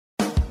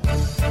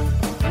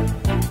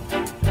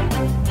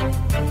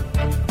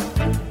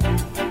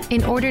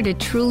In order to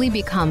truly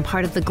become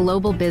part of the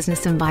global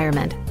business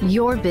environment,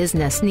 your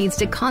business needs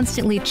to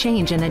constantly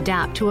change and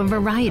adapt to a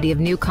variety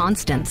of new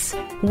constants.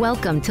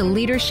 Welcome to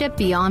Leadership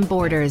Beyond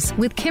Borders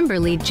with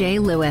Kimberly J.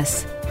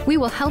 Lewis. We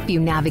will help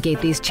you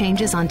navigate these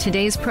changes on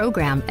today's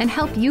program and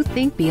help you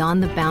think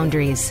beyond the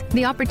boundaries.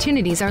 The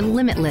opportunities are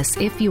limitless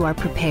if you are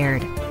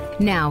prepared.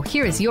 Now,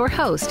 here is your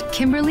host,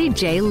 Kimberly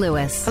J.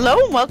 Lewis. Hello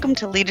and welcome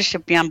to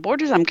Leadership Beyond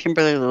Borders. I'm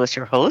Kimberly Lewis,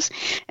 your host.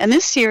 And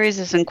this series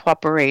is in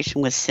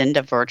cooperation with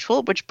Cinda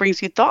Virtual, which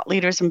brings you thought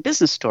leaders and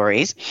business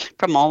stories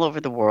from all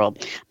over the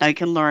world. Now, you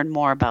can learn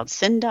more about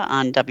Cinda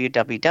on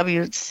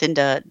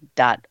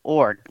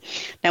www.cinda.org.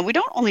 Now, we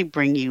don't only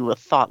bring you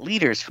thought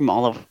leaders from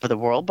all over the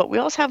world, but we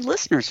also have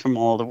listeners from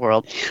all over the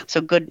world.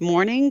 So good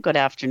morning, good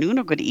afternoon,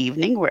 or good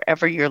evening,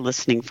 wherever you're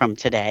listening from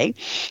today.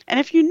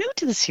 And if you're new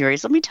to the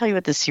series, let me tell you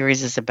what the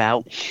series is about.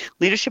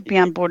 Leadership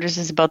Beyond Borders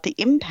is about the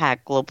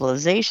impact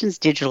globalization's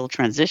digital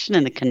transition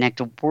and the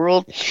connected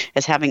world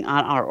is having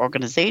on our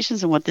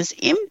organizations and what this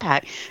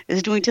impact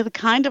is doing to the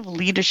kind of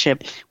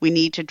leadership we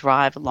need to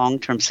drive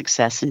long-term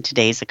success in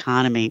today's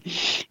economy.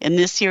 In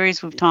this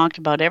series, we've talked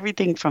about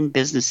everything from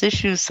business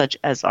issues such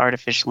as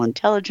artificial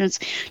intelligence,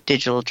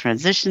 digital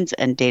transitions,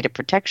 and data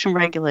protection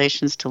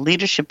regulations to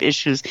leadership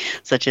issues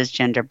such as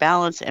gender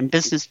balance and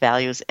business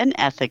values and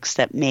ethics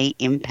that may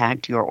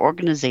impact your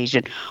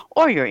organization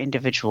or your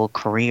individual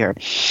career.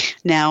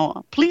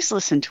 Now, please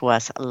listen to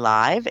us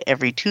live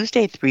every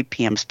Tuesday, 3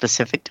 p.m.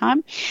 Pacific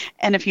time.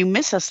 And if you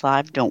miss us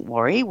live, don't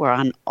worry. We're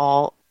on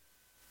all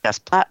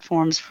best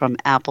platforms from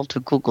Apple to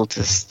Google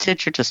to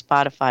Stitcher to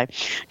Spotify.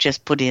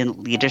 Just put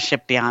in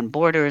Leadership Beyond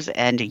Borders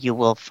and you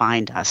will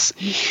find us.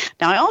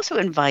 Now, I also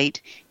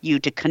invite you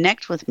to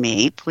connect with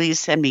me. Please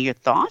send me your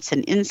thoughts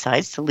and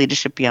insights to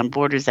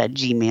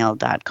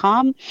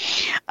leadershipbeyondborders@gmail.com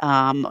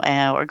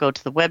or go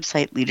to the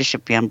website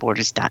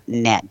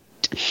leadershipbeyondborders.net.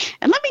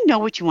 And let me know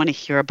what you want to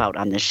hear about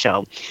on this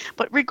show.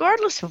 But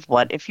regardless of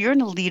what, if you're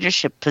in a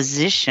leadership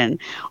position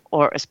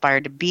or aspire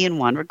to be in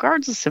one,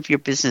 regardless if your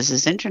business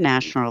is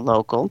international or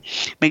local,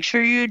 make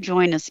sure you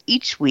join us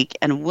each week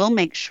and we'll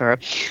make sure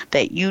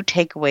that you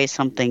take away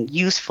something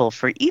useful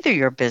for either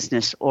your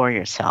business or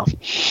yourself.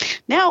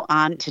 Now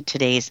on to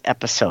today's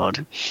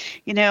episode.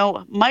 You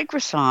know,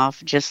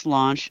 Microsoft just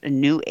launched a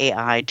new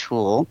AI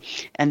tool,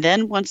 and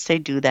then once they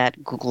do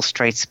that, Google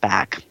strikes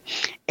back.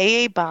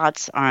 AI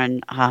bots are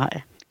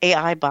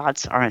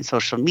on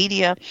social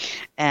media,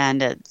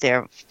 and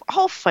they're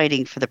all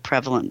fighting for the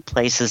prevalent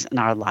places in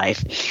our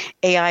life.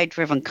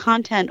 AI-driven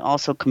content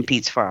also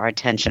competes for our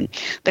attention.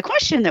 The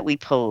question that we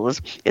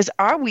pose is,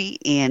 are we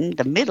in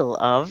the middle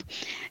of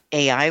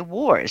AI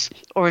wars,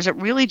 or is it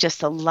really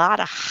just a lot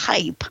of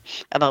hype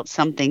about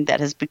something that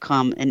has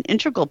become an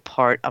integral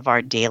part of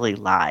our daily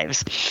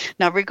lives?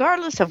 Now,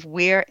 regardless of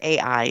where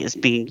AI is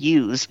being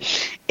used,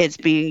 it's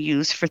being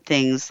used for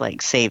things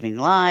like saving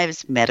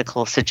lives,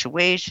 medical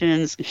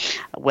situations,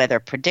 weather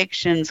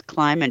predictions,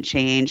 climate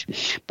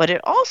change, but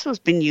it also has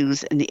been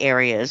used in the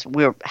areas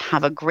where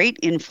have a great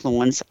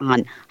influence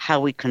on how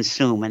we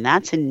consume, and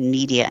that's in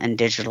media and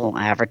digital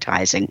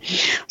advertising.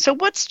 So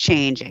what's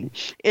changing?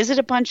 Is it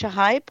a bunch of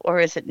hype? Or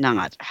is it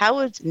not? How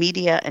is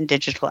media and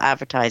digital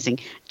advertising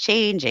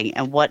changing,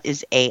 and what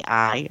is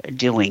AI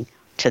doing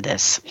to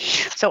this?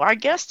 So our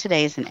guest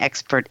today is an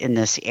expert in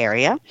this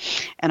area,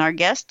 and our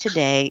guest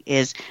today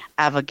is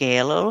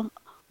Abigail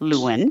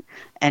Lewin,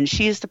 and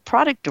she is the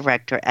product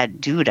director at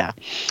Duda.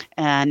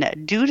 And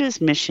Duda's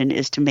mission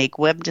is to make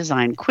web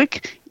design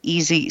quick,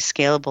 easy,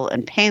 scalable,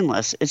 and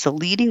painless. It's a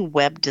leading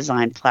web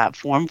design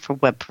platform for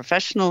web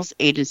professionals,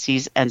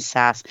 agencies, and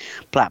SaaS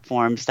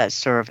platforms that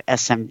serve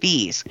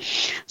SMBs.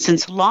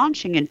 Since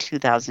launching in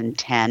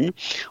 2010,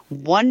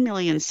 1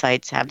 million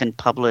sites have been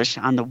published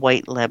on the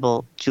white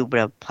label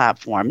Duda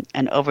platform,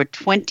 and over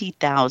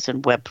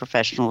 20,000 web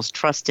professionals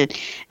trust it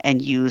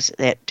and use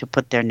it to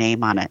put their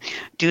name on it.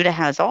 Duda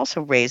has also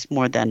raised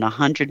more than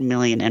 $100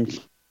 million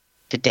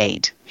to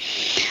date.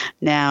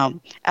 Now,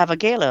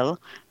 Abigail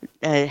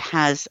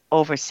has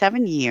over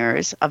 7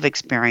 years of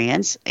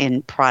experience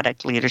in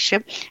product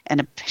leadership,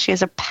 and she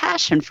has a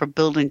passion for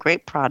building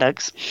great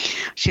products.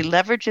 She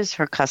leverages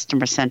her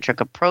customer-centric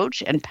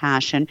approach and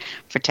passion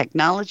for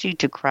technology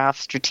to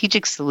craft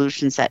strategic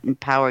solutions that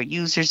empower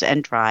users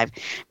and drive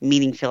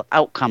meaningful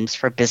outcomes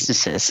for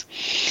businesses.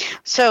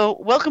 So,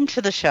 welcome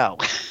to the show.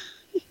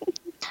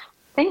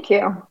 Thank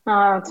you.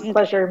 It's a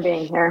pleasure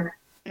being here.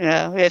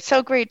 Yeah, it's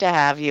so great to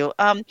have you.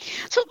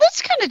 So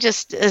let's kind of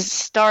just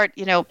start,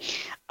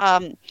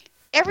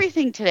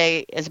 everything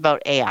today is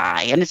about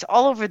AI, and it's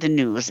all over the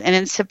news. And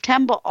in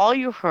September, all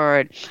you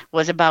heard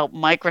was about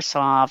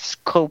Microsoft's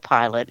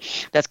Copilot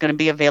that's going to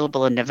be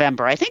available in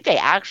November. I think they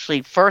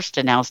actually first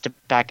announced it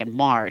back in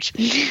March.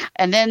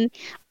 And then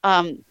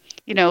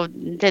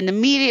then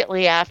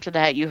immediately after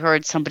that, you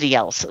heard somebody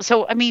else.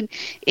 So, I mean,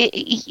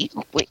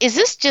 is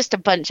this just a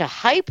bunch of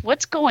hype?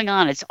 What's going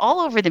on? It's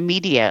all over the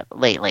media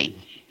lately.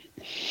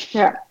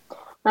 Yeah.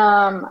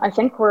 I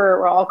think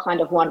we're all kind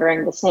of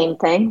wondering the same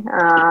thing.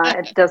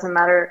 It doesn't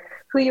matter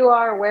who you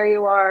are, where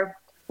you are,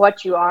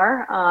 what you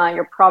are,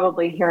 you're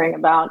probably hearing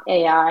about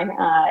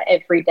AI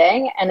every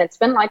day, and it's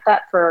been like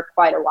that for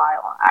quite a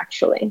while,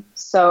 actually.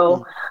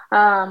 So,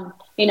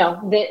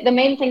 the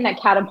main thing that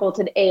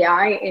catapulted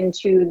AI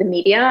into the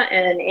media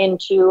and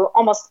into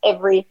almost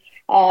every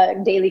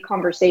daily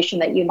conversation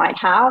that you might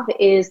have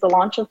is the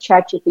launch of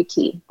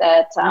ChatGPT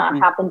that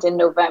happened in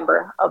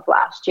November of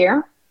last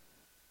year.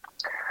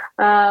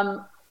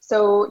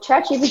 So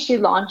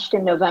ChatGPT launched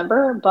in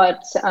November,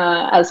 but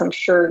as I'm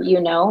sure you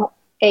know,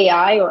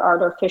 AI or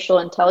artificial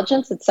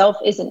intelligence itself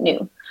isn't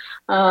new.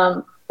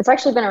 It's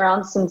actually been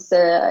around since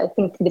I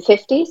think the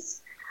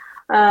 50s.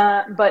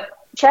 But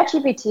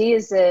ChatGPT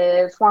is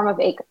a form of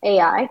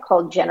AI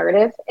called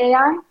generative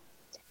AI.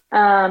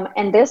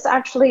 And this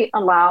actually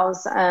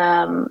allows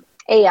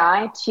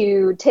AI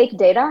to take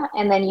data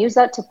and then use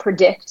that to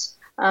predict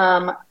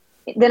the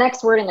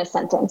next word in a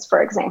sentence,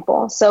 for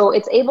example. So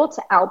it's able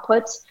to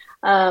output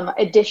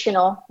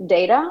additional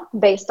data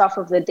based off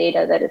of the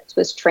data that it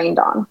was trained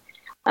on.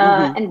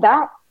 And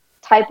that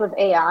type of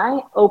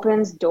AI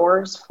opens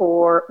doors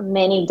for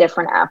many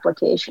different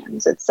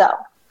applications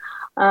itself.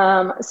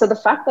 So the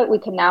fact that we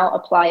can now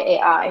apply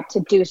AI to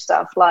do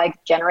stuff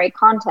like generate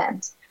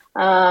content,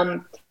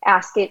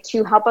 ask it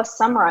to help us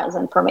summarize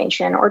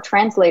information or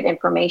translate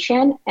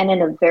information, and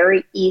in a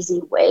very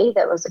easy way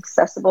that was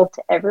accessible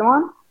to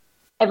everyone,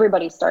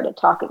 everybody started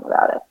talking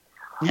about it.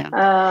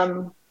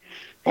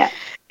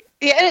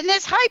 Yeah, and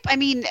this hype, I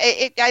mean,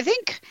 I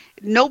think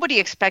nobody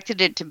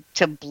expected it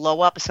to blow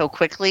up so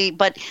quickly,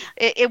 but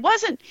it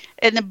wasn't,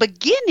 in the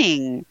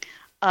beginning,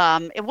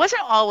 it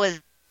wasn't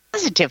always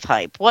positive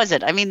hype, was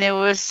it? I mean, there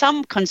was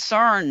some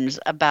concerns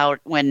about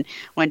when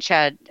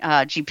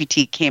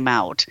ChatGPT came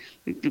out.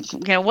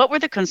 What were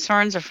the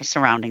concerns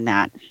surrounding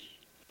that?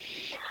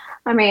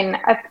 I mean,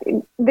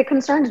 the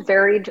concerns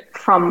varied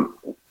from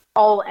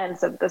all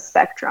ends of the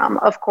spectrum.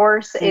 Of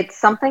course, it's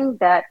something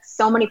that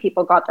so many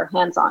people got their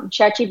hands on.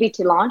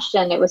 ChatGPT launched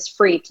and it was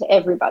free to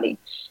everybody.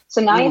 So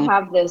now you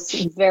have this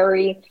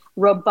very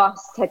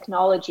robust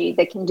technology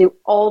that can do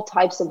all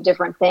types of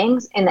different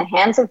things in the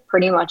hands of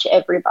pretty much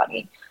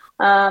everybody.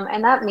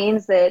 And that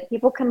means that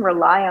people can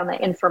rely on the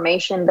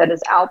information that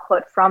is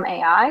output from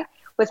AI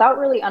without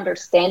really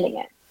understanding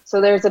it. So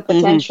there's a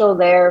potential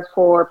there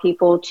for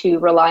people to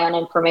rely on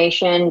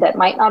information that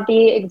might not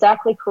be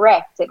exactly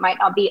correct. It might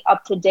not be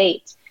up to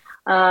date.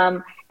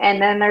 And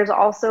then there's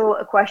also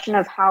a question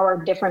of how are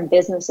different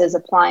businesses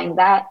applying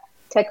that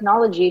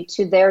technology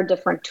to their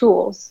different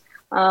tools.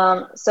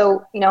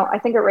 So, I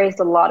think it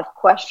raised a lot of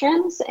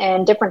questions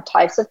and different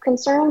types of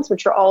concerns,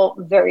 which are all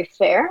very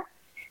fair.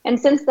 And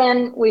since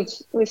then, we've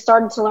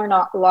started to learn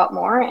a lot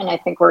more, and I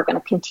think we're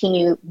going to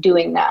continue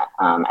doing that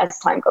as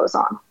time goes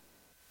on.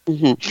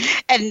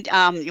 And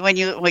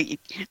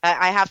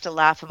I have to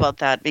laugh about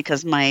that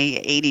because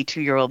my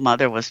 82-year-old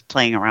mother was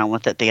playing around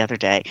with it the other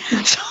day.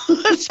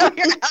 So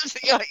you're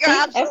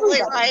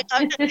absolutely right.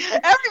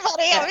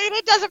 Everybody. I mean,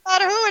 it doesn't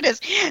matter who it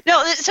is.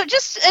 No. So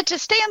just to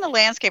stay on the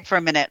landscape for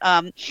a minute,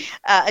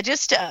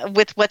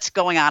 with what's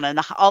going on and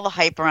all the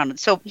hype around it.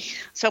 So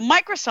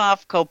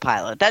Microsoft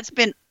Copilot, that's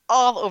been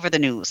all over the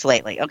news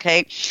lately.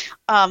 Okay.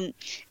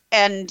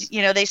 And,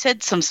 they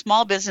said some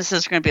small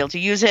businesses are going to be able to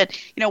use it.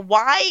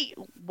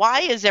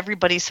 Why is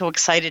everybody so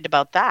excited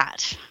about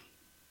that?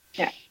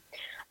 Yeah.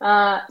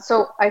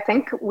 So I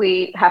think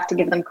we have to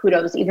give them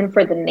kudos even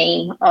for the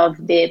name of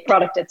the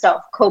product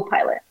itself,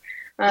 Copilot.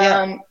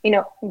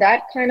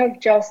 That kind of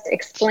just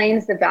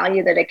explains the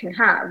value that it can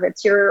have.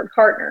 It's your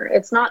partner.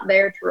 It's not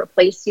there to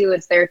replace you.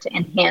 It's there to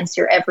enhance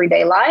your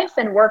everyday life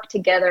and work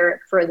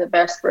together for the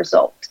best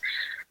result.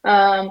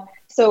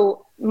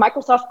 So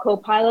Microsoft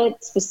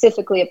Copilot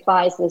specifically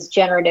applies this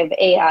generative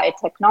AI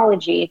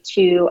technology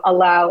to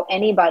allow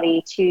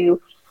anybody to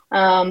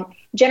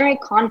generate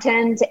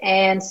content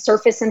and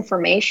surface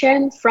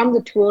information from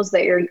the tools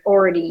that you're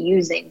already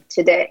using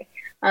today.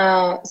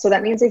 So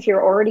that means if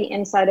you're already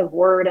inside of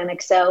Word and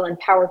Excel and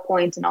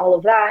PowerPoint and all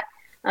of that,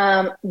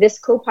 this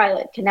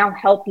Copilot can now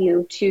help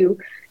you to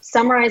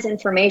summarize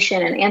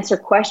information and answer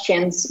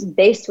questions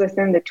based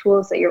within the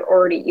tools that you're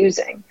already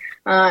using.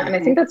 And I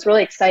think that's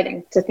really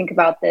exciting to think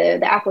about the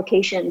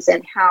applications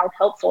and how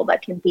helpful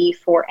that can be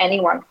for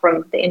anyone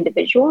from the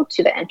individual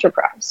to the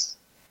enterprise.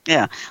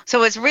 Yeah.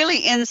 So it's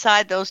really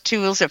inside those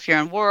tools if you're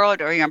in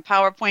Word or you're in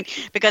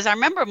PowerPoint, because I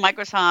remember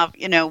Microsoft,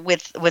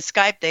 with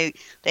Skype,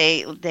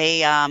 they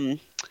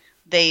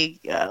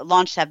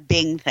launched that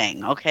Bing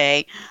thing.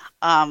 Okay.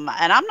 And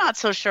I'm not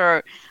so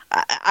sure.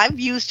 I've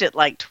used it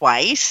like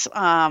twice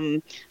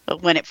when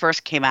it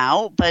first came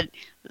out, but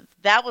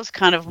that was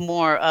kind of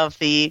more of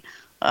the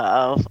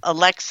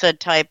Alexa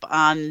type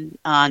on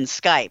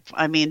Skype.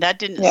 I mean, that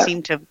didn't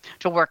seem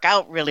to work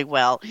out really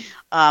well.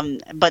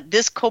 But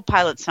this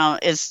Copilot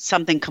is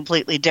something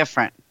completely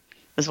different,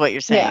 is what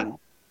you're saying.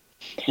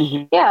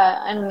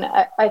 Yeah, and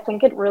I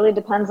think it really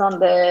depends on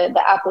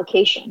the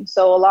application.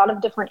 So a lot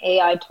of different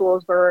AI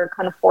tools were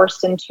kind of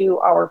forced into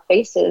our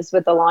faces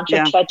with the launch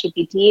of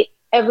ChatGPT.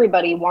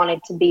 Everybody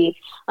wanted to be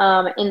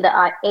in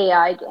the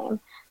AI game.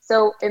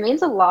 So it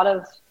means a lot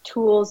of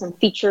tools and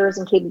features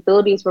and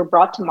capabilities were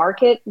brought to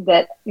market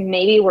that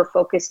maybe were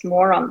focused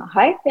more on the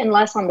hype and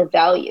less on the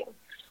value.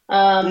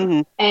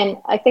 And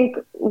I think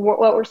what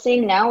we're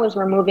seeing now is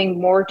we're moving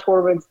more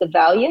towards the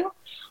value.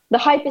 The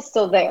hype is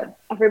still there.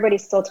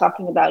 Everybody's still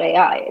talking about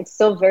AI. It's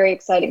still very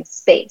exciting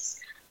space.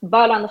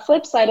 But on the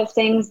flip side of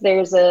things,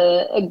 there's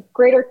a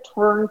greater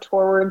turn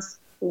towards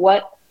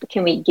what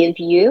can we give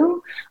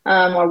you,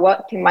 or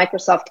what can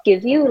Microsoft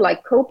give you,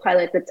 like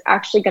Copilot, that's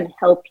actually going to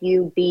help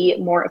you be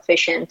more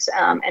efficient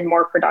and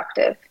more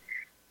productive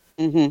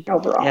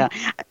overall. Yeah.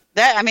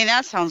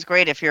 That sounds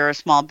great if you're a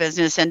small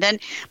business. And then,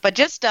 but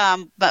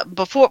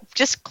before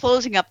just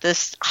closing up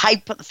this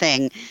hype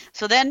thing,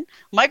 so then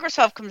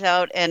Microsoft comes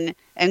out and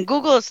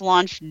Google has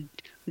launched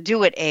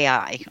Do It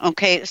AI.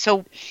 Okay,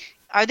 so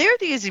are there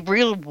these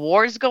real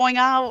wars going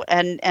out?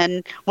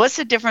 And what's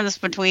the difference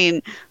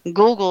between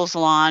Google's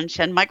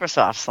launch and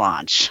Microsoft's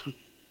launch?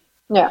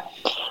 Yeah.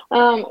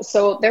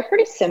 So they're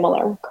pretty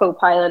similar,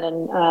 Copilot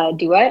and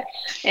Duet,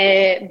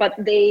 but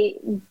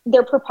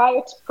they're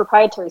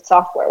proprietary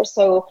software.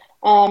 So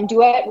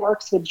Duet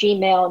works with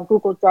Gmail and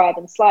Google Drive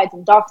and Slides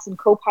and Docs, and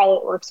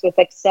Copilot works with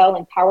Excel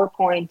and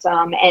PowerPoint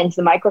and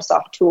the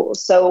Microsoft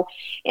tools. So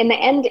in the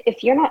end,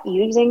 if you're not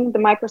using the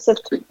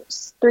Microsoft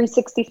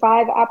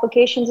 365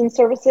 applications and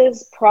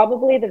services,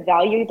 probably the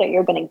value that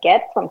you're going to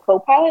get from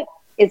Copilot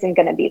isn't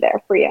going to be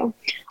there for you.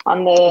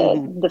 On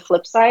the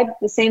flip side,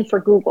 the same for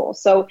Google.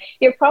 So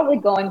you're probably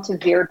going to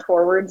veer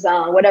towards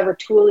whatever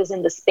tool is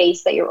in the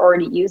space that you're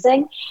already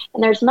using.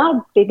 And there's not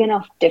a big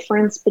enough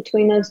difference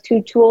between those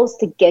two tools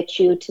to get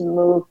you to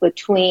move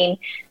between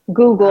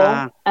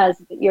Google as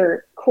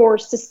your core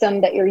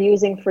system that you're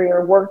using for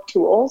your work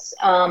tools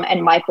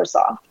and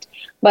Microsoft.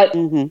 But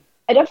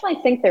I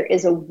definitely think there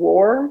is a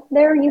war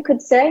there, you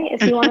could say,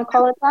 if you want to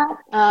call it that.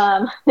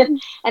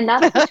 And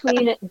that's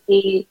between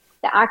the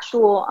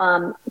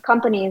actual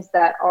companies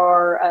that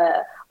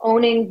are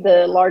owning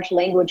the large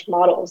language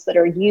models that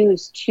are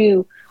used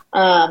to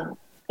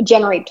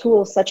generate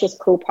tools such as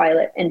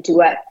Copilot and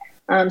Duet.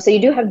 So you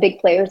do have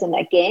big players in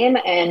that game,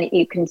 and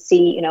you can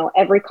see,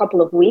 every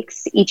couple of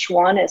weeks, each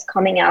one is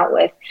coming out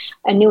with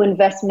a new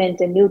investment,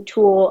 a new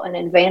tool, an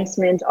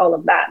advancement, all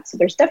of that. So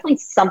there's definitely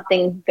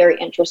something very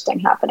interesting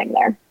happening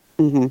there.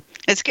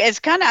 It's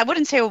kind of, I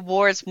wouldn't say a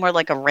war, it's more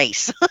like a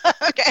race.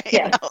 Okay.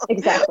 Yeah,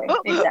 exactly.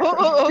 Who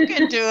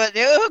can do it?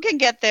 Who can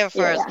get there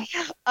first?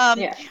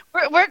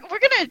 We're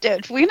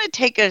gonna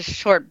take a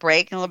short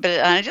break in a little bit,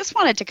 and I just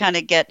wanted to kind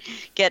of get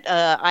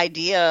an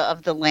idea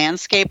of the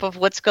landscape of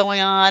what's going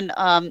on.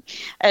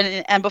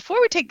 And before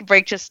we take the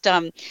break, just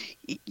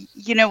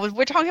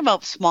we're talking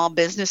about small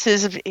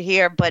businesses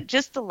here, but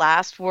just the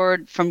last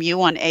word from you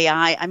on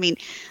AI. I mean,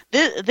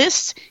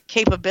 this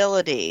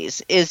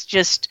capabilities is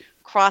just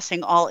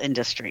crossing all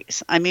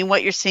industries. I mean,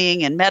 what you're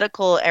seeing in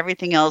medical,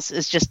 everything else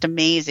is just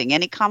amazing.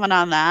 Any comment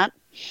on that?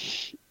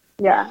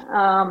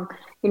 Yeah.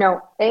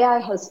 AI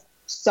has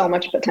so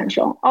much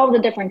potential. All the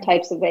different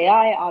types of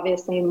AI,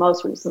 obviously,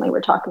 most recently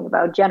we're talking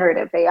about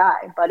generative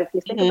AI. But if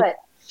you think about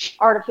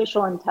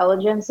artificial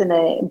intelligence in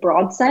a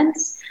broad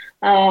sense,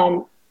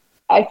 I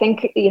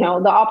think, the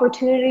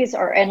opportunities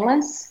are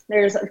endless.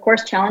 There's, of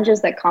course,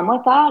 challenges that come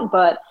with that,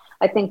 but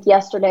I think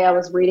yesterday I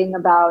was reading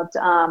about,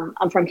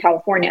 I'm from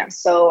California,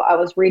 so I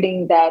was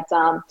reading that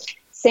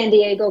San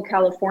Diego,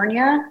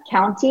 California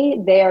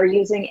County, they are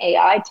using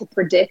AI to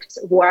predict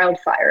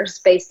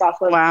wildfires based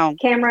off of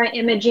camera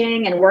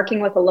imaging and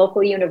working with a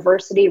local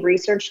university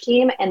research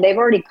team, and they've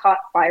already caught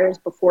fires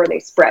before they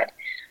spread.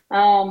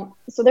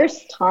 So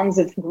there's tons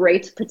of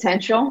great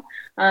potential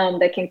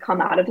that can come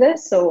out of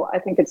this. So I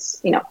think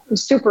it's,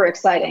 super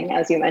exciting,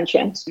 as you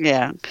mentioned.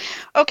 Yeah.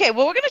 Okay.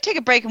 Well, we're going to take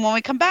a break. And when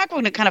we come back, we're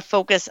going to kind of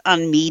focus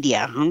on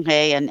media,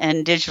 okay,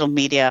 and digital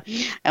media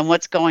and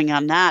what's going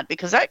on that,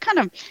 because that kind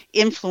of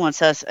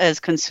influences us as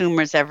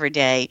consumers every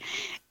day.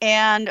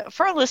 And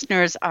for our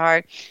listeners,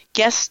 our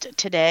guest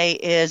today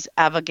is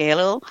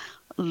Abigail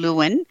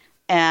Lewin.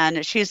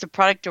 And she's the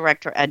product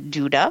director at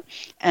Duda.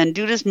 And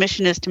Duda's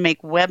mission is to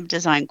make web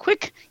design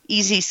quick,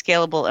 easy,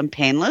 scalable, and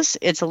painless.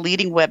 It's a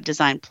leading web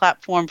design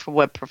platform for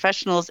web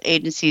professionals,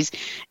 agencies,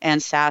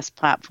 and SaaS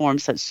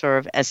platforms that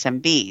serve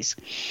SMBs.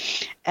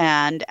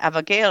 And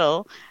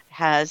Abigail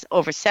has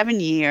over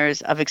 7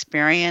 years of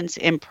experience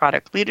in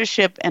product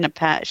leadership, and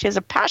she has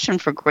a passion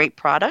for great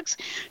products.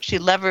 She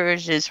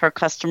leverages her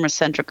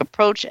customer-centric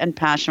approach and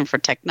passion for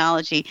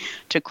technology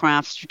to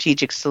craft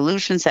strategic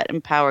solutions that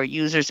empower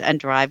users and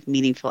drive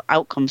meaningful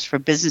outcomes for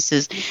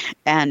businesses.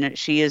 And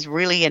she is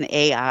really an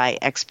AI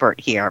expert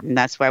here, and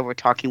that's why we're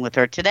talking with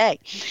her today.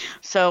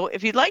 So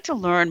if you'd like to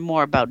learn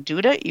more about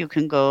Duda, you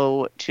can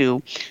go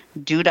to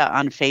Duda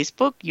on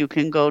Facebook. You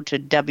can go to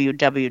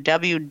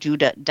www.duda.co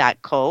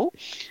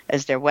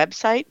as their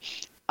website.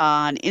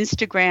 On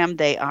Instagram,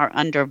 they are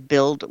under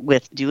Build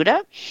with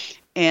Duda.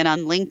 And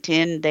on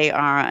LinkedIn, they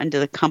are under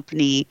the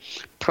company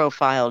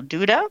profile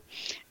Duda.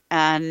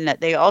 And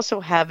they also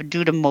have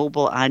Duda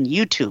Mobile on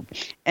YouTube.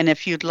 And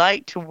if you'd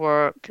like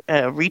to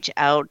reach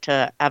out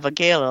to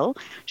Abigail,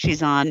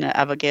 she's on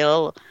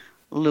Abigail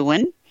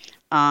Lewin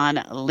on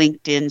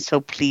LinkedIn, so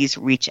please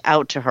reach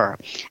out to her.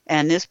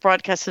 And this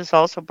broadcast is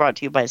also brought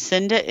to you by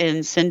Cinda,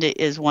 and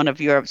Cinda is one of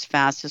Europe's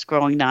fastest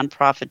growing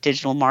nonprofit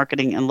digital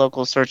marketing and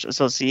local search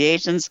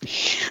associations.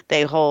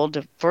 They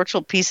hold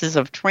virtual pieces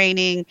of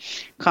training,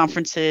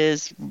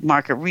 conferences,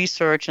 market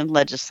research, and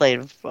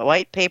legislative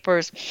white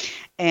papers.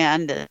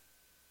 And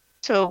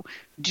so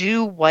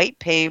do white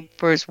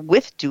papers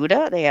with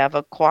Duda. They have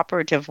a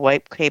cooperative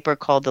white paper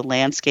called the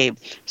Landscape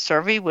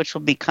Survey, which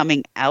will be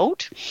coming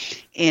out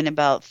in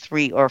about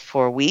 3 or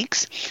 4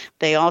 weeks.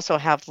 They also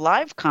have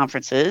live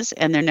conferences,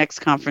 and their next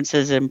conference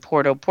is in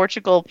Porto,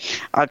 Portugal,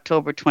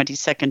 October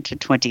 22nd to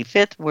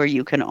 25th, where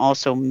you can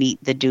also meet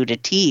the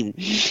Duda team.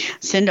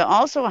 Cinda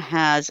also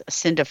has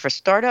Cinda for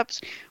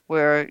Startups,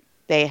 where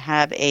they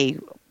have a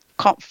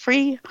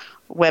free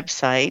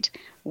website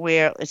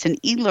where it's an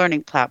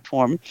e-learning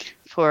platform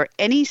for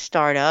any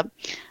startup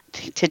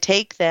to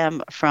take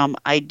them from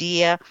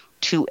idea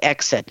to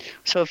exit.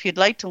 So if you'd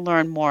like to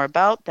learn more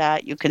about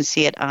that, you can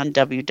see it on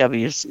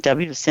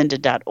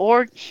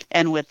www.cinda.org.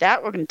 And with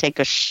that, we're going to take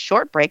a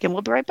short break, and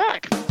we'll be right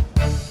back.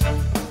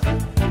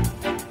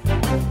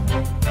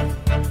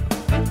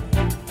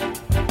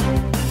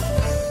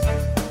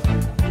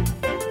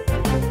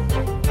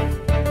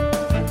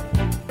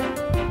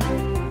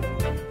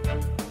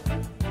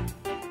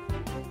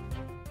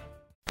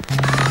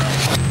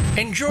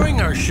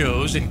 Enjoying our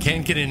shows and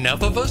can't get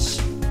enough of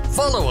us?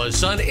 Follow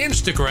us on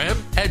Instagram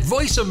at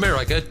Voice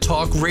America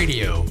Talk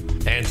Radio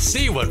and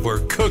see what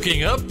we're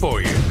cooking up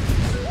for you.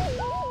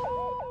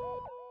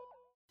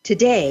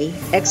 Today,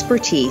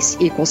 expertise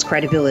equals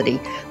credibility.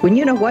 When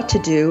you know what to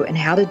do and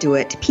how to do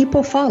it,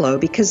 people follow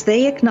because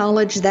they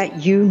acknowledge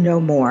that you know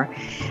more.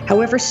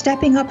 However,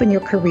 stepping up in your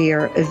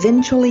career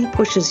eventually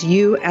pushes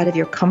you out of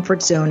your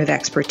comfort zone of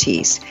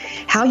expertise.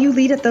 How you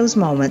lead at those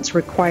moments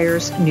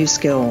requires new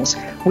skills.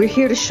 We're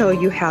here to show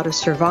you how to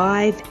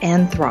survive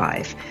and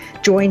thrive.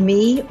 Join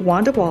me,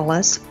 Wanda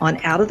Wallace, on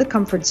Out of the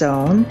Comfort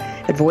Zone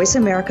at Voice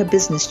America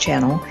Business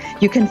Channel.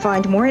 You can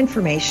find more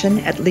information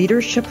at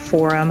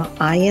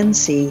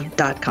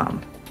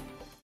leadershipforuminc.com.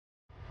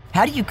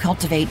 How do you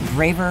cultivate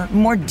braver,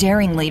 more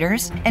daring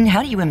leaders? And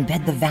how do you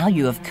embed the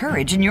value of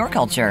courage in your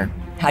culture?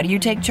 How do you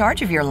take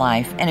charge of your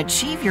life and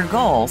achieve your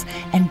goals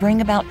and bring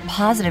about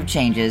positive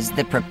changes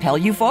that propel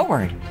you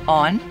forward?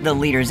 On The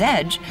Leader's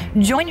Edge,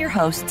 join your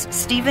hosts,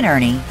 Steve and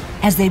Ernie,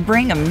 as they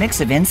bring a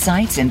mix of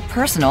insights in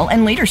personal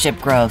and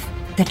leadership growth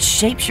that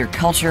shapes your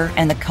culture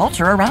and the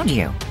culture around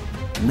you.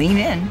 Lean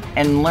in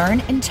and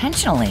learn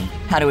intentionally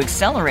how to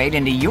accelerate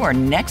into your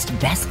next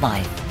best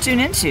life. Tune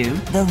into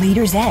The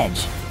Leader's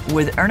Edge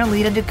with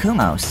Ernalita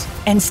DeCumos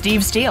and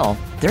Steve Steele,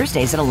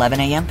 Thursdays at 11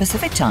 a.m.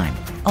 Pacific Time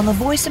on the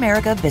Voice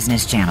America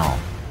Business Channel.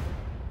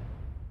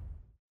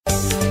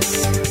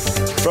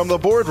 From the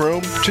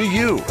boardroom to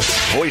you,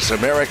 Voice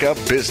America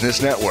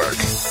Business Network.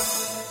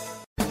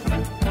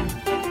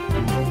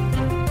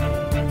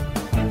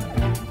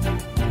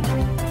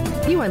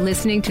 You are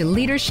listening to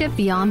Leadership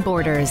Beyond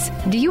Borders.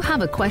 Do you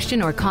have a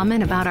question or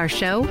comment about our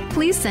show?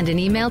 Please send an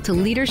email to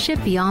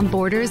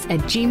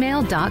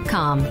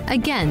leadershipbeyondborders@gmail.com.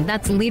 Again,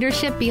 that's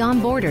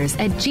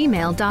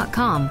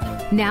leadershipbeyondborders@gmail.com.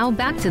 Now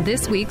back to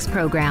this week's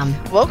program.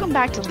 Welcome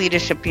back to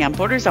Leadership Beyond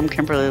Borders. I'm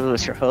Kimberly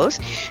Lewis, your host.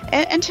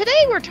 And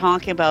today we're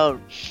talking about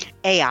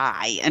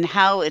AI and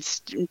how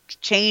it's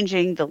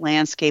changing the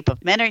landscape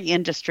of many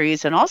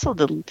industries and also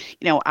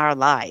our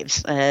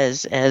lives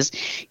as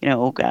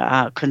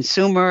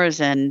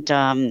consumers and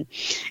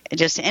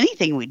just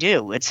anything we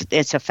do.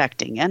 It's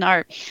affecting. And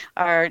our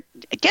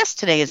guest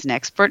today is an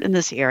expert in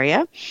this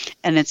area,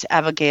 and it's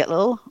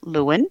Abigail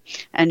Lewin,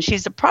 and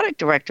she's the product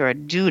director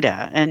at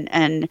Duda.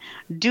 And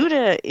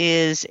Duda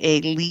is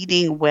a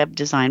leading web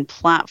design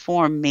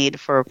platform made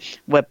for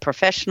web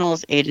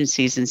professionals,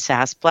 agencies, and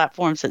SaaS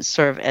platforms that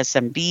serve SMBs.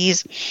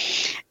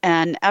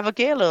 And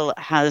Abigail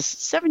has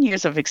 7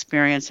 years of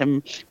experience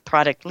in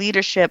product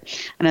leadership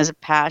and has a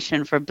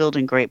passion for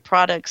building great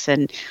products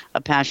and a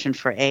passion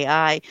for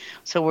AI.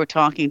 So we're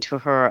talking to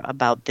her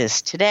about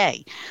this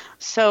today.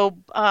 So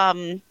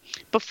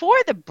before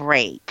the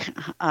break,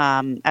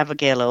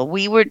 Abigail,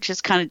 we were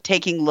just kind of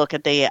taking a look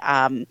at the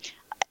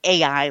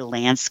AI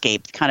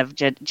landscape, kind of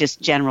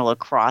just general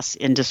across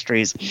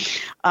industries.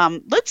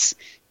 Let's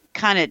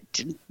kind of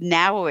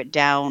narrow it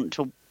down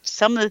to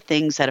some of the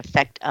things that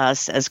affect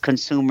us as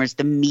consumers,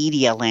 the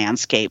media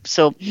landscape.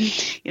 So,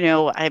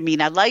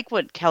 I like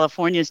what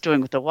California is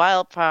doing with the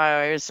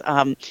wildfires,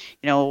 how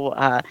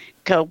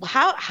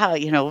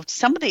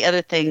some of the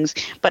other things,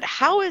 but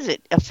how is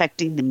it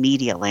affecting the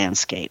media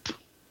landscape?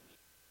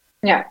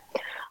 Yeah.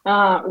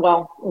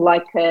 Well,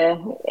 like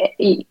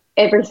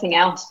everything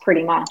else,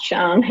 pretty much,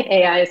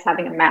 AI is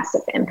having a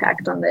massive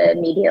impact on the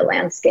media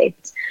landscape.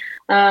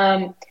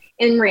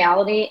 In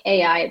reality,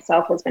 AI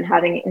itself has been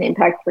having an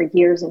impact for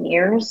years and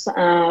years.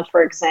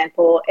 For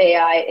example,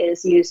 AI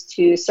is used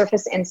to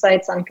surface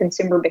insights on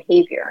consumer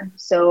behavior,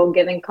 so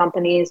giving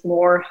companies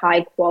more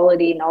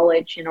high-quality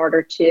knowledge in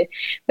order to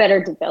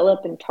better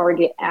develop and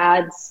target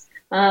ads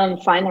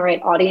find the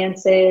right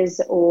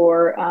audiences,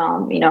 or,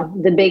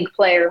 the big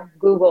player,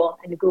 Google,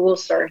 and Google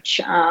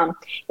search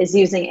is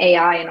using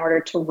AI in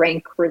order to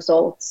rank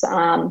results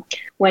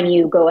when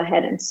you go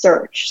ahead and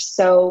search.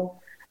 So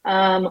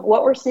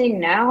what we're seeing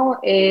now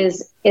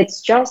is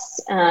it's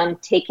just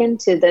taken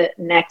to the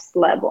next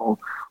level.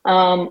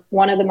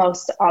 One of the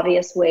most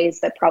obvious ways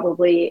that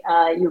probably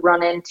you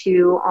run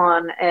into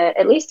on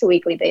at least a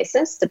weekly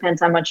basis,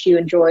 depends how much you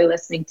enjoy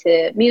listening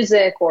to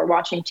music or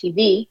watching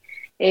TV,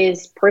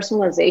 is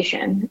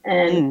personalization,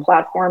 and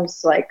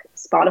platforms like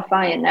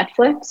Spotify and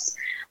Netflix.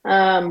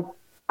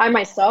 I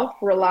myself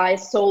rely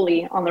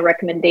solely on the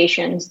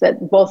recommendations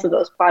that both of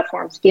those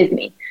platforms give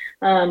me.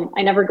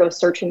 I never go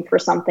searching for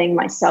something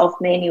myself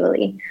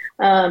manually.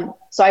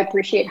 So I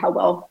appreciate how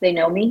well they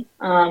know me.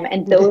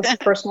 And those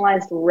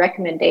personalized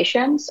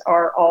recommendations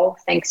are all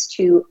thanks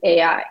to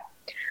AI.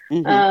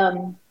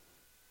 So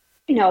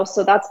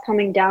that's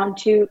coming down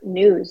to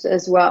news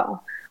as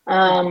well.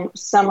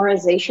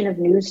 Summarization of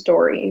news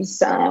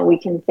stories. We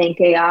can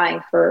thank AI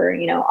for,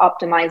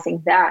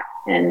 optimizing that,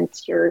 and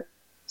your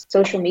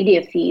social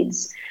media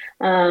feeds,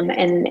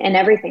 and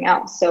everything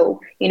else.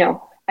 So,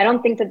 I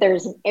don't think that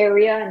there's an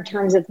area in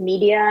terms of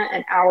media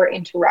and our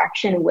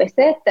interaction with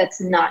it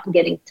that's not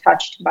getting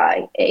touched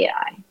by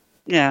AI.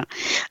 Yeah.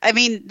 I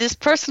mean, this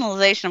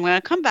personalization, I'm going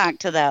to come back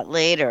to that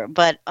later,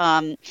 but,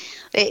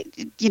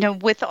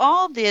 with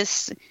all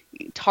this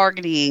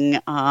targeting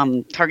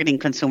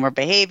consumer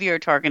behavior,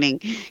 targeting,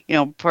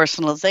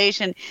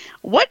 personalization,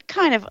 what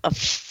kind of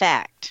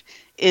effect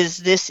is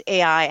this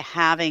AI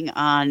having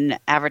on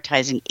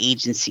advertising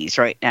agencies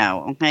right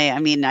now? Okay, I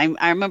mean,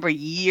 I remember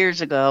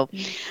years ago,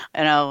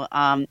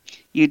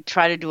 you'd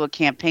try to do a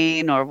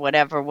campaign or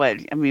whatever.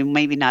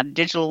 Maybe not a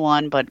digital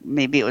one, but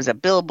maybe it was a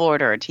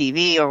billboard or a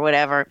TV or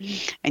whatever,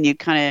 and you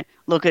kind of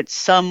look at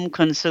some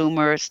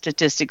consumer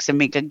statistics and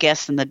make a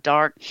guess in the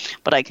dark.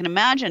 But I can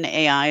imagine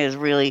AI is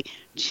really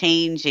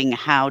changing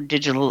how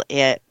digital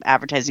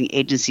advertising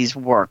agencies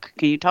work.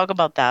 Can you talk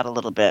about that a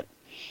little bit?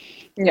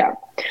 Yeah.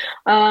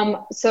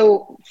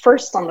 So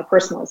first, on the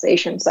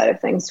personalization side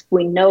of things,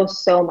 we know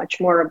so much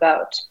more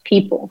about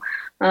people.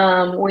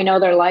 We know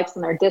their likes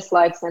and their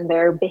dislikes and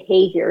their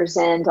behaviors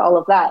and all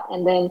of that.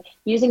 And then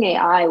using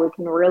AI, we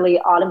can really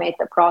automate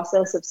the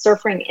process of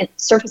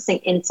surfacing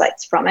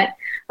insights from it,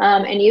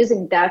 and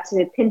using that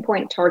to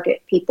pinpoint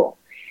target people.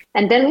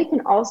 And then we can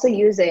also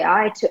use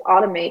AI to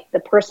automate the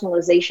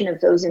personalization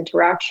of those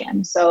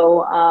interactions.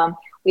 So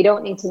we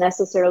don't need to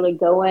necessarily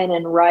go in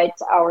and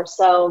write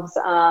ourselves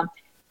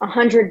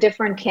 100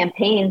 different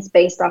campaigns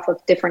based off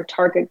of different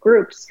target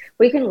groups.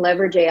 We can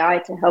leverage AI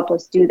to help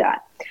us do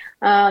that.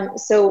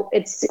 So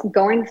it's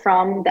going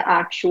from the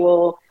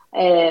actual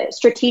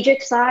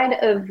strategic side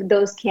of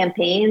those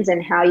campaigns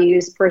and how you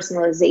use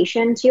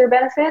personalization to your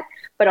benefit,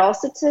 but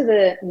also to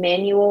the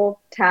manual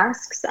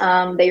tasks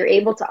that you're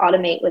able to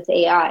automate with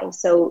AI.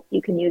 So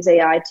you can use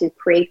AI to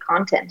create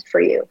content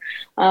for you.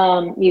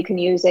 You can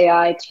use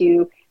AI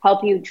to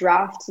help you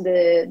draft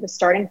the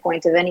starting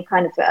point of any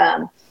kind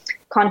of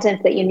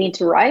content that you need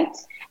to write.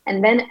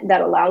 And then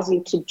that allows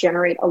you to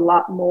generate a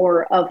lot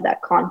more of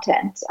that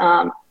content.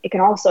 It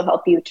can also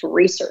help you to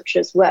research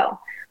as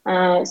well.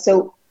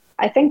 So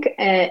I think,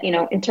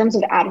 in terms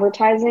of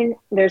advertising,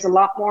 there's a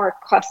lot more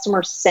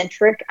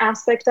customer-centric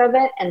aspect of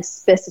it and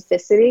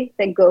specificity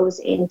that goes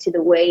into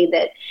the way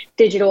that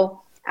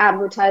digital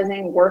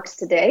advertising works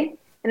today.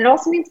 And it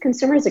also means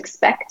consumers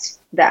expect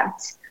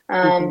that.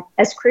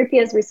 As creepy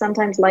as we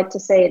sometimes like to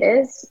say it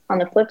is, on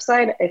the flip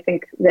side, I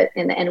think that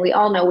in the end, we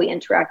all know we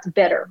interact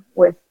better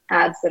with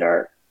ads that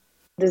are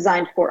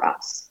designed for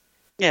us.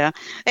 Yeah.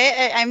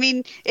 I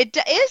mean, it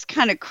is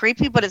kind of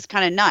creepy, but it's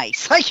kind of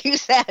nice. Like you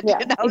said,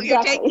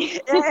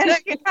 exactly.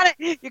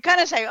 you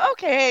kind of say,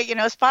 okay,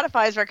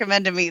 Spotify's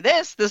recommended me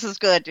this is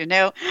good,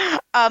 but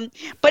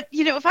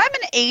if I'm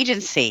an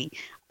agency,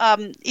 a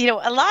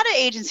lot of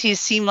agencies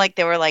seem like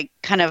they were like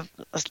kind of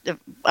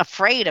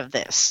afraid of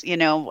this.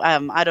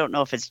 I don't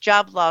know if it's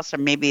job loss or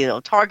maybe they'll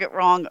target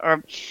wrong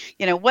or,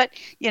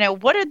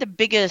 what are the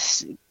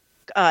biggest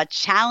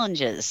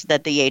challenges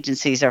that the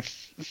agencies are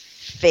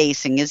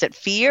facing? Is it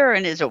fear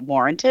and is it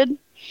warranted?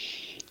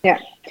 Yeah.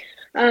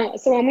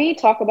 So when we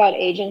talk about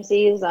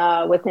agencies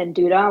within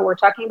Duda, we're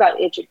talking about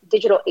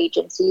digital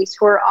agencies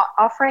who are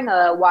offering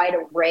a wide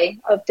array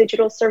of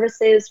digital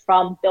services,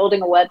 from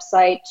building a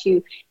website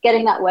to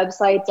getting that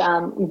website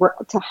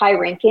to high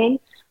ranking,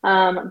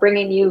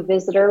 bringing new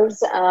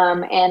visitors,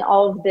 and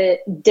all of the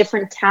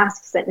different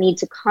tasks that need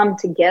to come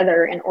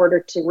together in order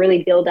to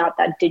really build out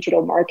that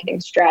digital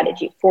marketing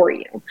strategy for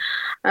you.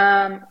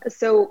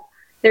 So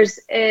there's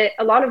a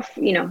lot of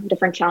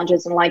different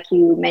challenges, and like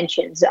you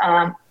mentioned,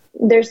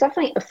 there's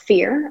definitely a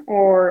fear,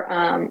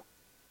 or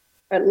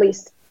at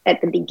least at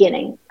the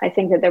beginning, I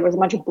think that there was a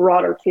much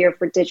broader fear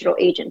for digital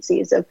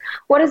agencies of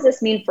what does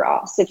this mean for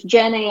us? If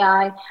Gen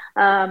AI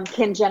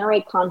can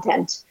generate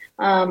content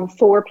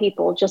for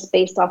people just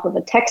based off of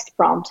a text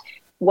prompt,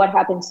 what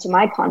happens to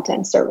my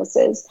content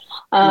services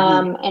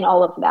and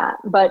all of that?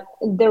 But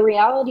the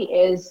reality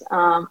is,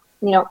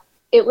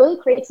 it really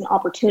creates an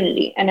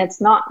opportunity, and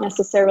it's not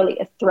necessarily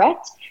a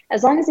threat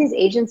as long as these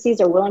agencies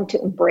are willing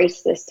to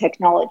embrace this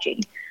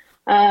technology.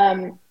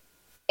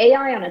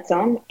 AI on its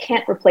own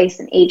can't replace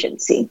an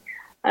agency,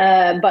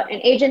 but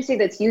an agency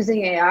that's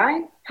using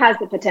AI has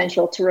the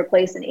potential to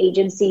replace an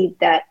agency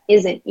that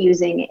isn't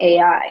using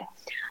AI.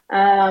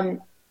 In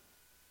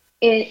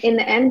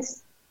the end,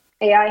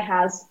 AI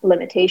has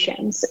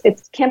limitations.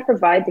 It can't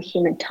provide the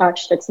human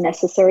touch that's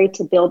necessary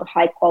to build a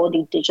high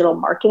quality digital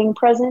marketing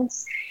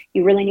presence.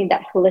 You really need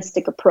that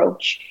holistic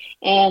approach.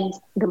 And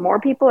the more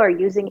people are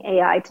using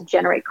AI to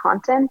generate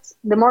content,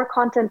 the more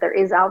content there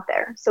is out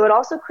there. So it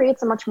also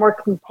creates a much more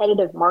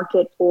competitive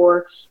market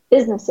for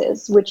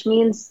businesses, which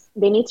means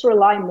they need to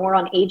rely more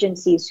on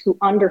agencies who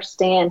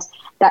understand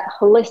that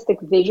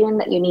holistic vision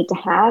that you need to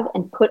have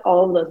and put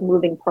all of those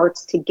moving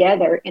parts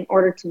together in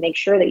order to make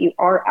sure that you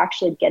are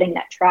actually getting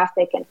that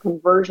traffic and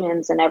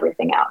conversions and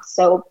everything else.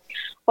 So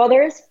while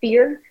there is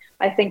fear,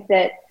 I think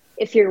that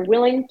if you're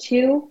willing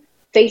to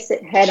face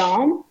it head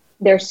on,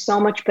 there's so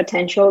much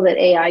potential that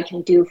AI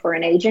can do for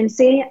an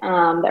agency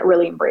that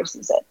really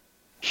embraces it.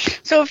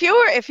 So if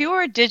you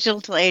were a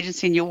digital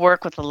agency and you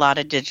work with a lot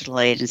of digital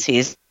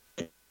agencies,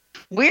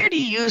 where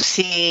do you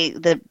see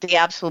the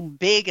absolute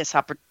biggest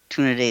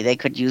opportunity they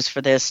could use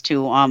for this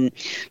to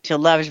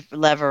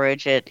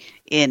leverage it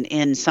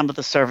in some of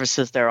the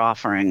services they're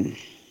offering?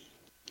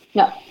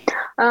 Yeah.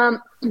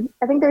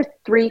 I think there's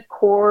three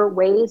core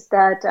ways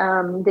that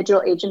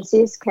digital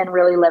agencies can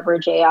really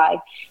leverage AI.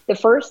 The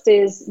first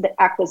is the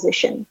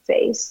acquisition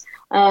phase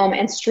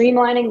and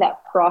streamlining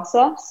that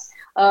process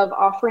of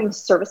offering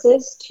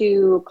services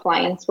to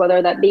clients,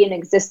 whether that be an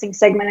existing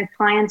segment of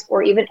clients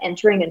or even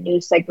entering a new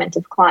segment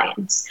of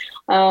clients.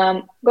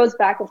 Goes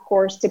back, of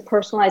course, to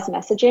personalized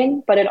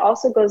messaging, but it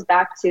also goes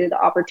back to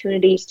the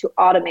opportunities to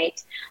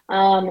automate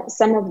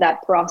some of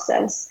that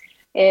process.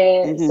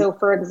 So,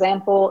 for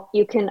example,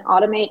 you can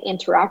automate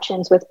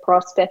interactions with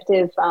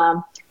prospective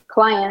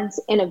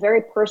clients in a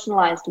very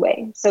personalized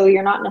way. So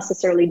you're not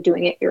necessarily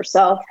doing it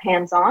yourself,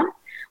 hands-on,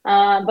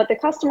 but the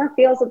customer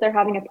feels that they're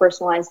having a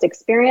personalized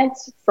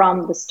experience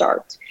from the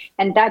start.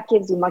 And that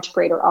gives you much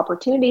greater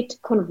opportunity to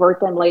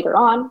convert them later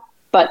on,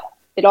 but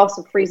it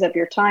also frees up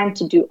your time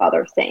to do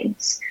other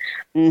things.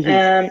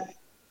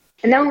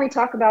 And then when we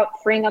talk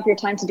about freeing up your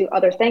time to do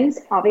other things,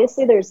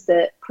 obviously there's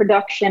the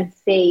production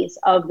phase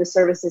of the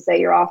services that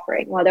you're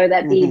offering, whether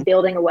that be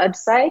building a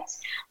website,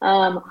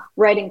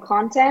 writing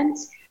content,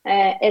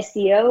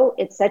 SEO,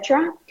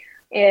 etc.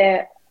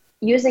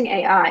 Using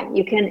AI,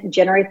 you can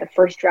generate the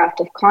first draft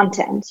of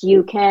content.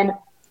 You can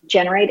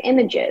generate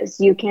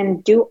images. You can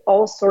do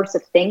all sorts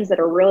of things that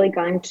are really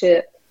going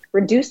to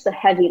reduce the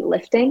heavy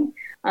lifting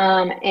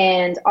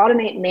and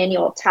automate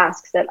manual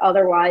tasks that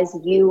otherwise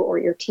you or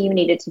your team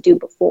needed to do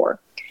before.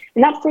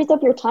 And that frees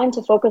up your time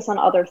to focus on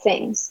other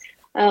things.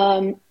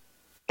 And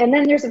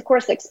then there's, of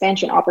course,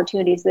 expansion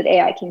opportunities that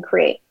AI can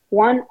create.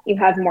 One, you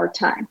have more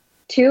time.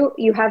 Two,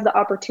 you have the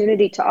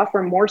opportunity to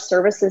offer more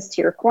services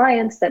to your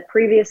clients that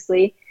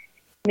previously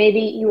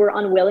maybe you were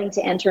unwilling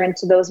to enter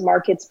into those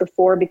markets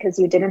before because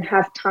you didn't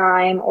have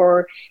time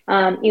or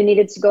you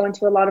needed to go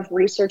into a lot of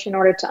research in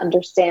order to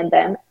understand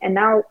them. And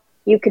now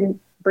you can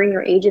bring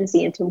your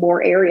agency into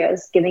more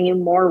areas, giving you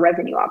more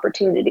revenue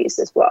opportunities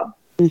as well.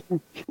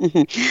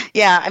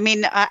 Yeah, I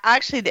mean,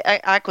 actually,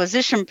 the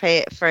acquisition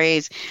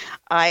phase,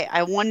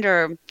 I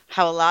wonder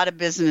how a lot of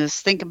businesses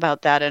think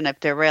about that, and if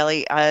they're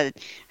really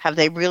have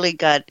they really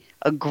got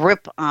a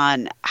grip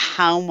on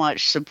how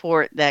much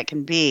support that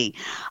can be,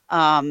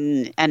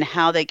 and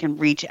how they can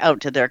reach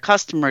out to their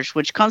customers,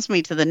 which comes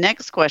me to the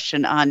next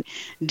question on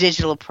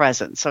digital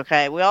presence.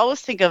 Okay, we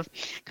always think of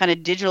kind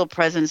of digital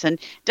presence, and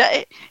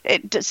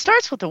it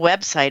starts with the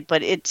website,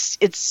 but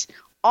it's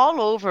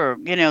all over,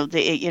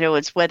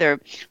 it's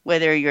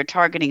whether you're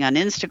targeting on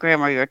Instagram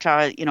or you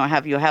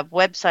have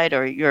website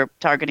or you're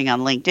targeting on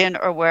LinkedIn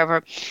or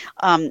wherever.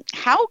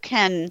 How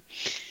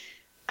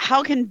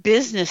can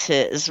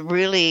businesses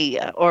really,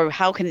 or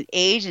how can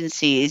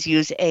agencies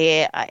use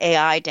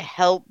AI to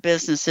help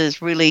businesses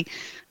really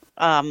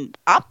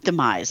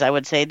optimize, I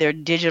would say, their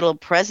digital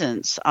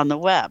presence on the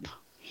web?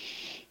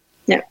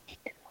 Yeah.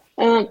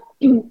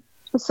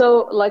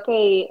 So like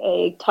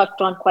I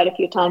touched on quite a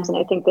few times, and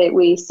I think that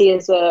we see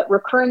as a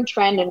recurring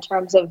trend in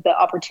terms of the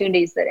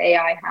opportunities that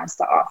AI has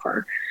to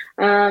offer.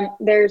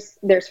 There's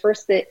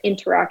first the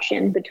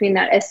interaction between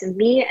that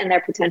SMB and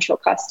their potential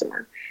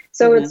customer.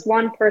 So it's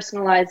one,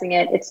 personalizing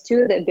it. It's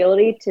two, the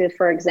ability to,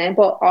 for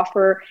example,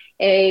 offer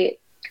a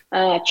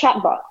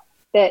chatbot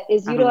that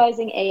is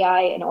utilizing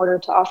AI in order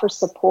to offer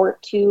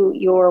support to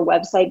your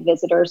website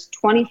visitors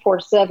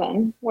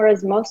 24/7,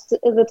 whereas most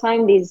of the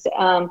time these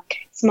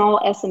small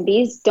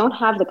SMBs don't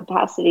have the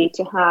capacity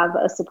to have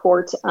a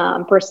support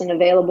person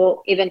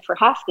available even for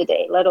half the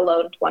day, let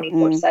alone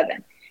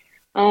 24/7.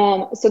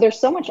 So there's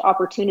so much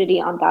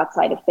opportunity on that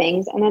side of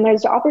things. And then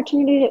there's the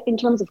opportunity in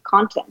terms of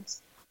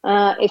content.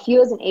 If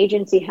you as an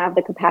agency have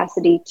the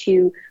capacity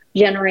to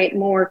generate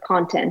more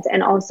content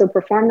and also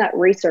perform that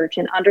research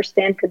and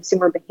understand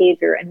consumer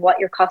behavior and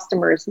what your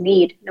customers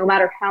need, no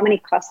matter how many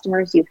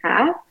customers you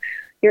have,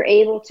 you're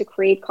able to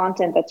create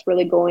content that's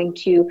really going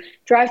to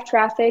drive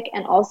traffic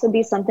and also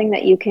be something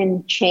that you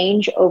can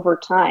change over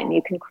time.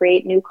 You can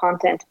create new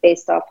content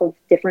based off of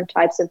different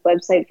types of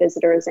website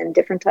visitors and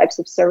different types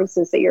of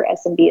services that your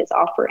SMB is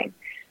offering.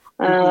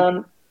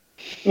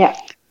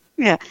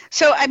 Yeah.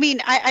 So, I mean,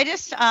 I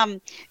just,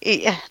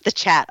 the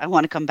chat, I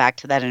want to come back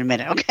to that in a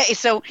minute. Okay.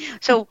 So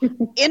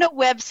in a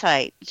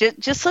website,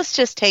 let's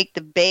just take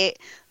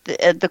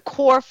the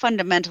core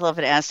fundamental of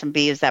an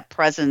SMB is that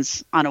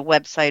presence on a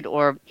website,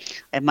 or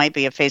it might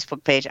be a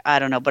Facebook page. I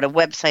don't know, but a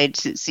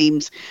website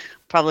seems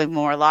probably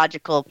more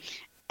logical.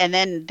 And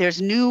then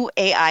there's new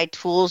AI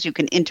tools you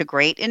can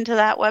integrate into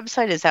that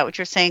website. Is that what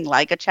you're saying?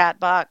 Like a chat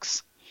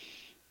box?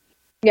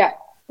 Yeah.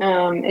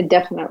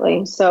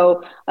 Definitely.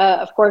 So,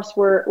 of course,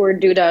 we're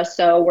Duda,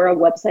 so we're a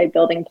website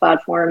building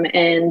platform,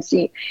 and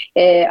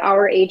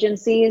our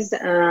agencies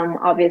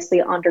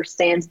obviously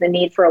understands the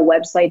need for a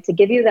website to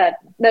give you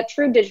that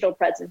true digital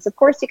presence. Of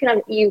course,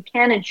 you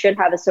can and should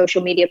have a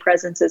social media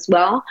presence as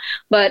well,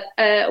 but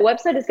a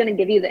website is going to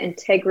give you the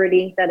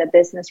integrity that a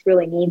business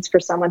really needs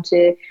for someone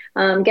to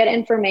get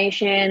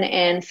information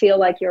and feel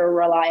like you're a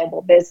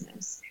reliable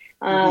business.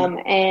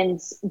 And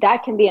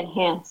that can be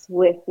enhanced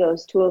with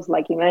those tools,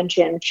 like you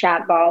mentioned,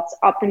 chatbots,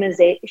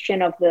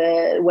 optimization of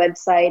the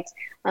website,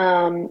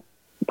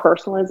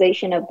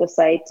 personalization of the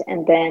site,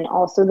 and then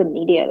also the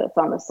media that's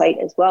on the site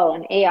as well.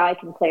 And AI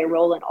can play a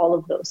role in all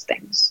of those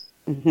things.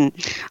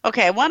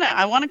 Okay, I want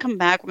to come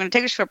back. We're going to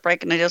take a short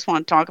break, and I just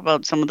want to talk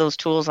about some of those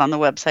tools on the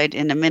website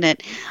in a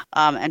minute,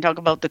 and talk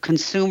about the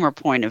consumer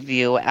point of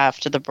view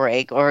after the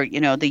break, or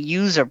the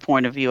user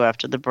point of view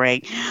after the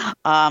break.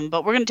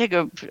 But we're going to take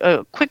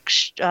a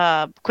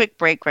quick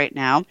break right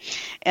now,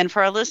 and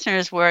for our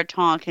listeners, we're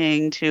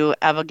talking to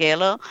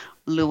Abigail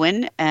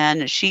Lewin,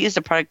 and she is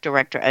the product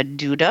director at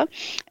Duda,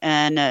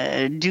 and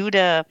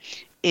Duda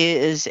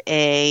is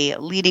a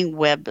leading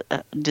web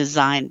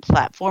design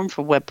platform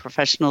for web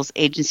professionals,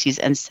 agencies,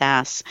 and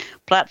SaaS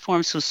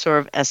platforms who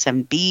serve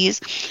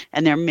SMBs.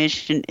 And their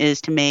mission is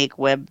to make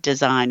web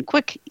design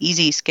quick,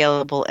 easy,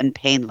 scalable, and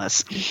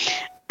painless.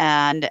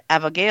 And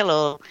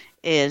Abigail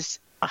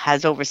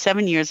has over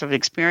 7 years of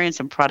experience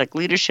in product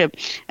leadership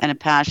and a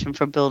passion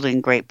for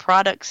building great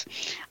products.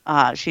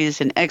 She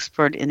is an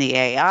expert in the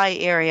AI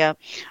area,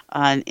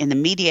 in the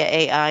media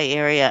AI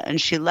area,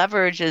 and she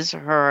leverages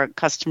her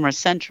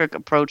customer-centric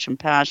approach and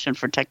passion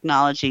for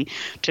technology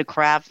to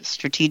craft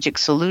strategic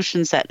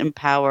solutions that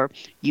empower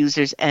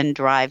users and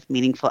drive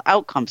meaningful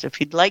outcomes. If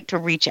you'd like to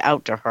reach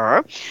out to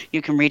her,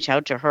 you can reach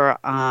out to her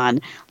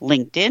on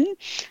LinkedIn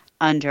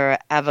under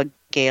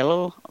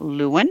Abigail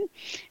Lewin.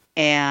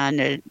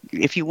 And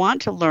if you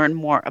want to learn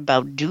more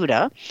about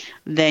Duda,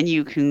 then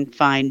you can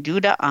find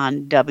Duda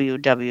on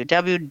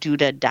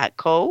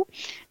www.duda.co.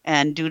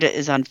 And Duda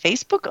is on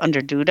Facebook under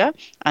Duda,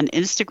 on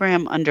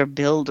Instagram under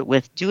Build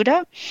with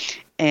Duda,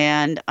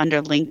 and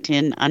under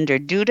LinkedIn under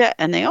Duda.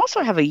 And they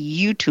also have a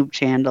YouTube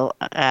channel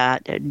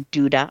at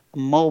Duda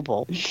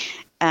Mobile.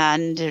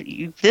 And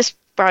this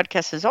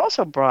broadcast is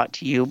also brought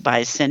to you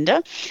by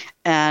Cinda.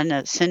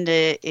 And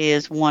Cinda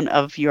is one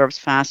of Europe's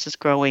fastest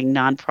growing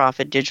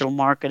nonprofit digital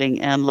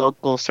marketing and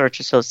local search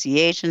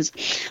associations.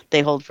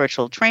 They hold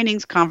virtual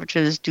trainings,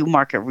 conferences, do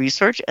market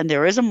research, and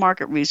there is a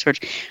market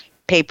research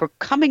paper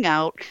coming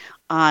out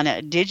on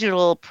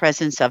digital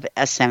presence of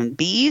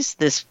SMBs.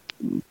 This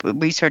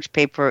research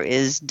paper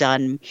is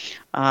done,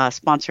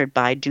 sponsored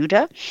by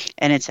Duda,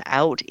 and it's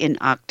out in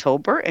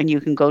October, and you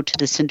can go to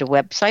the Cinda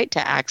website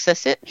to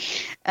access it.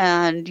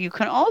 And you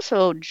can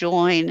also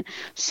join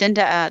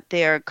Cinda at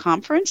their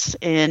conference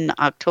in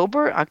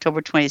October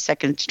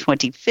 22nd to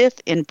 25th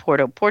in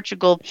Porto,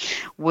 Portugal,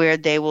 where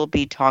they will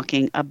be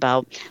talking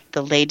about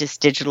the latest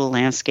digital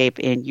landscape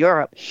in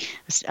Europe.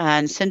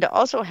 And Cinda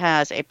also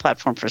has a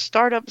platform for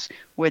startups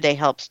where they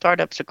help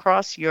startups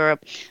across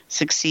Europe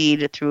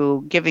succeed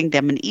through giving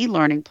them an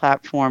e-learning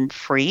platform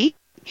free,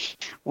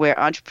 where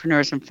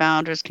entrepreneurs and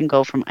founders can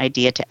go from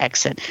idea to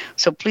exit.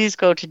 So please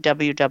go to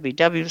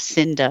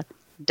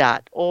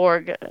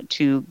www.cinda.org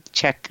to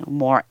check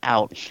more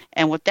out.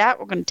 And with that,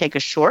 we're going to take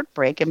a short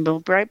break and we'll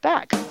be right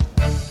back.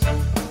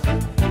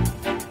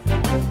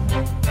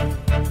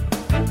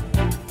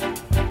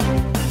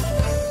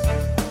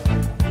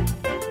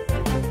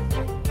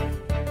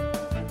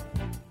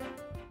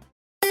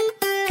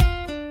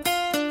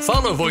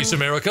 Follow Voice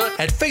America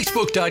at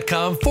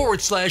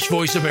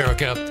facebook.com/Voice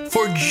America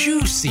for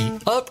juicy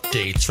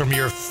updates from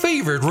your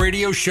favorite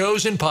radio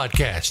shows and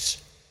podcasts.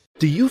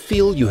 Do you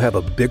feel you have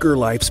a bigger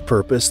life's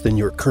purpose than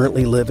you're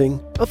currently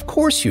living? Of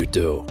course you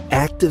do.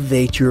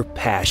 Activate your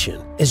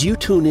passion as you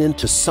tune in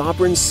to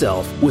Sovereign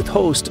Self with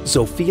host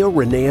Zofia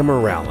Renea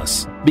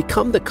Morales.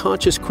 Become the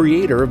conscious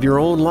creator of your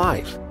own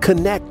life.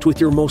 Connect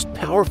with your most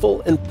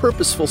powerful and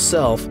purposeful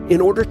self in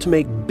order to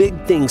make big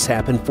things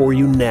happen for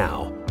you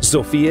now.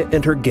 Zofia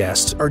and her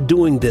guests are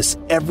doing this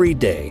every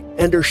day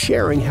and are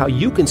sharing how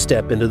you can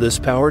step into this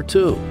power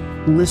too.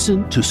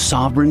 Listen to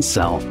Sovereign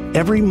Self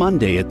every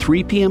Monday at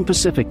 3 p.m.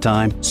 Pacific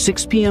Time,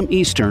 6 p.m.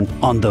 Eastern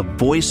on the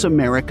Voice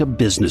America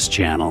Business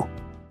Channel.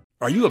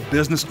 Are you a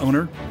business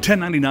owner,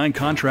 1099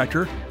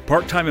 contractor,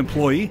 part-time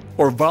employee,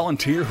 or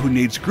volunteer who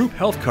needs group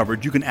health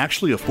coverage you can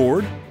actually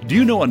afford? Do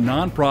you know a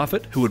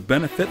nonprofit who would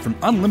benefit from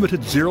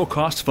unlimited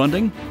zero-cost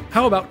funding?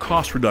 How about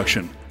cost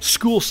reduction,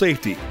 school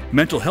safety,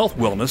 mental health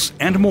wellness,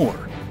 and more?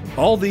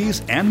 All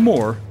these and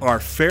more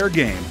are fair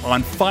game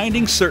on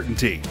Finding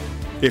Certainty.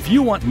 If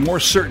you want more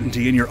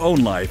certainty in your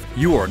own life,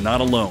 you are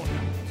not alone.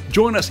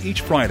 Join us each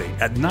Friday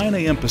at 9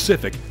 a.m.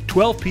 Pacific,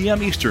 12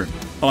 p.m. Eastern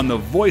on the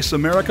Voice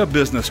America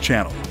Business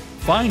Channel.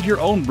 Find your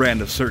own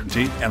brand of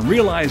certainty and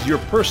realize your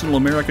personal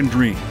American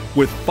dream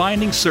with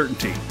Finding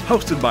Certainty,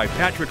 hosted by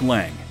Patrick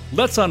Lang.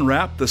 Let's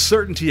unwrap the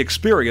certainty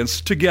experience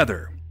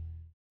together.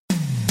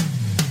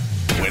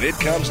 When it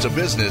comes to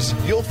business,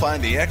 you'll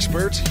find the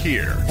experts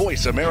here.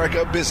 Voice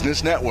America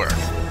Business Network.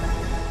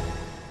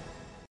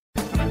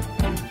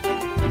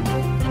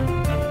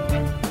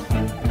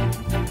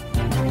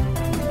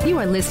 You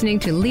are listening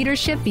to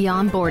Leadership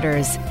Beyond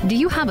Borders. Do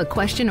you have a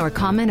question or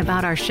comment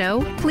about our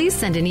show? Please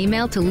send an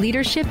email to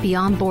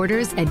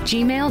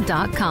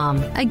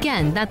leadershipbeyondborders@gmail.com.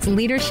 Again, that's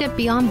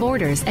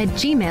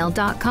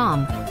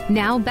leadershipbeyondborders@gmail.com.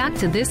 Now back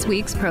to this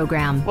week's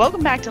program.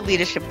 Welcome back to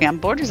Leadership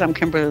Beyond Borders. I'm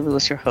Kimberly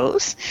Lewis, your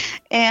host.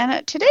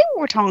 And today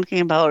we're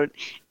talking about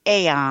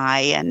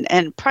AI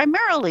and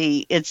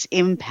primarily its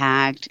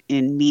impact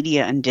in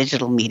media and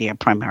digital media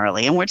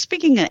primarily. And we're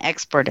speaking to an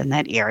expert in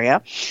that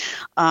area.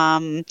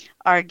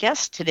 Our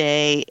guest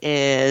today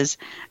is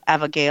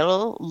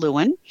Abigail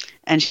Lewin,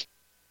 and she's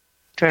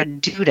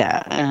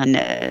Duda.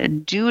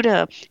 And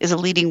Duda is a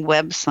leading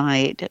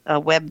website,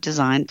 a web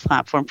design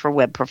platform for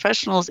web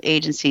professionals,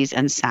 agencies,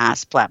 and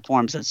SaaS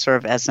platforms that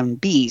serve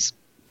SMBs.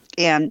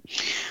 And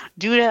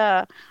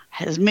Duda,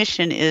 his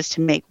mission is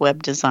to make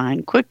web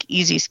design quick,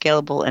 easy,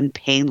 scalable, and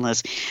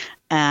painless.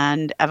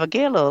 And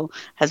Abigail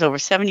has over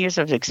 7 years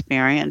of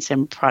experience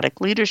in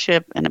product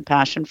leadership and a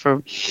passion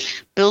for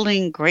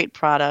building great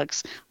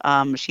products.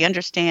 She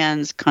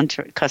understands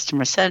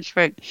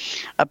customer-centric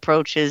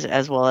approaches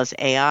as well as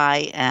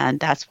AI, and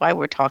that's why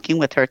we're talking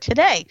with her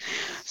today.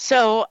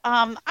 So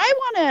I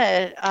want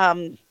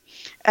to...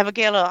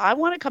 Abigail, I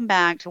want to come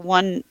back to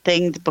one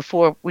thing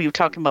before we were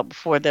talking about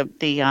before the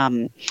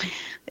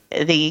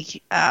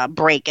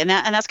break, and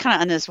that's kind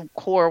of on this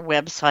core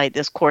website,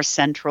 this core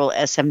central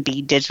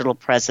SMB digital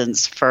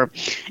presence for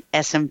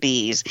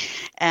SMBs,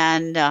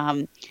 and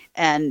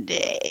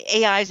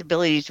AI's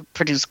ability to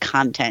produce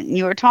content. And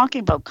you were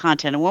talking about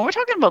content, and when we're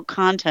talking about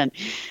content,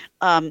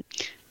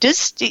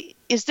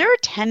 is there a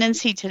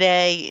tendency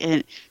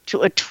today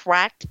to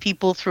attract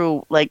people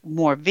through like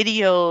more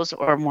videos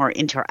or more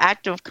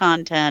interactive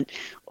content,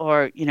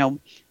 or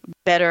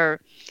better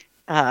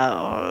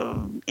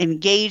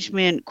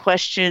engagement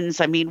questions?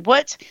 I mean,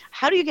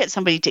 how do you get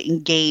somebody to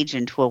engage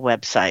into a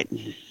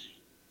website?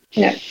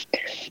 Yeah.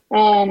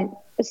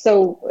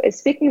 So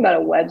speaking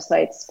about a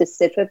website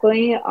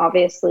specifically,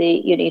 obviously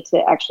you need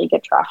to actually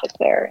get traffic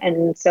there.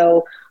 And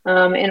so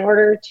in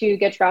order to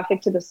get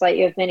traffic to the site,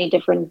 you have many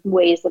different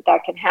ways that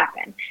can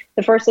happen.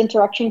 The first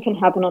interaction can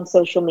happen on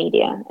social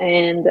media.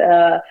 And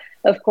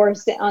of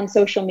course, on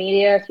social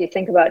media, if you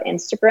think about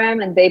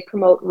Instagram, and they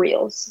promote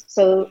Reels.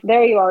 So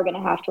there you are going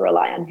to have to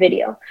rely on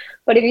video.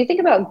 But if you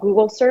think about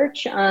Google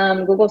search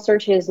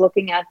is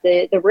looking at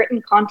the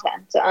written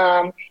content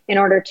in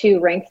order to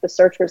rank the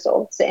search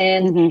results.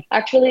 And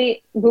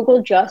actually,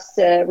 Google just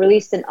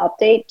released an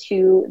update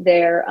to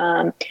their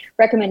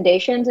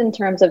recommendations in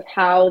terms of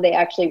how they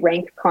actually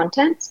rank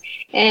content.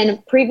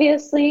 And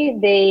previously,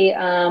 they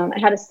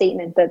had a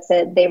statement that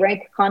said they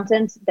rank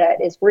content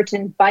that is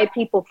written by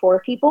people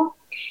for people.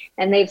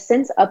 And they've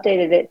since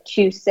updated it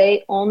to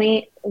say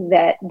only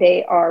that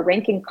they are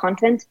ranking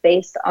content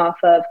based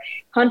off of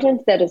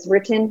content that is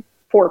written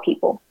for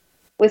people,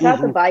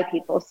 without the by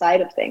people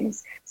side of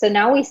things. So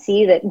now we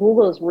see that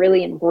Google is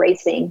really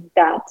embracing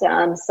that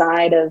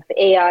side of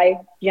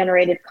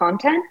AI-generated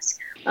content.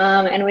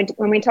 And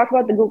when we talk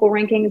about the Google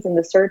rankings and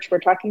the search, we're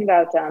talking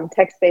about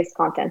text-based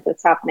content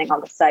that's happening on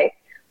the site.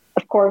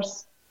 Of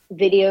course,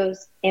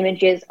 videos,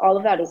 images, all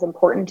of that is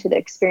important to the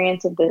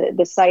experience of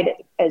the site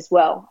as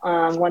well.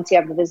 Once you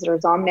have the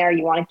visitors on there,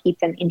 you want to keep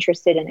them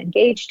interested and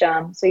engaged.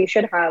 So you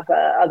should have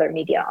other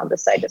media on the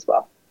site as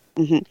well.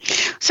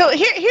 So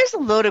here's a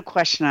loaded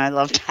question I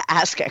love to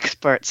ask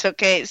experts.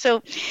 Okay,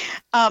 so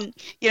I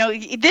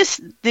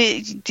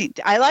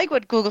like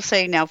what Google's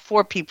saying now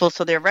for people,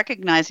 so they're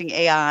recognizing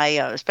AI,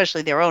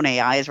 especially their own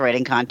AI, is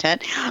writing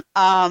content.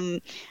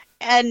 And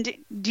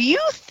do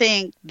you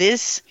think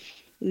this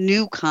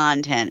new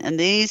content and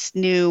these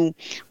new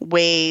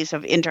ways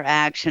of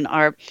interaction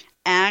are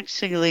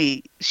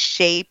actually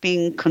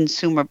shaping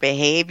consumer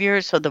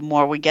behavior? So the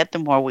more we get, the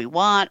more we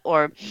want,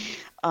 or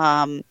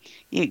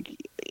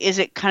is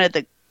it kind of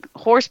the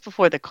horse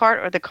before the cart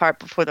or the cart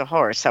before the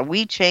horse? Are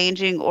we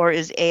changing, or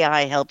is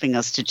AI helping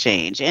us to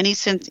change? Any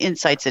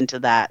insights into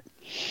that?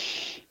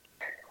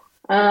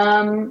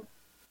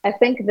 I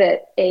think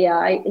that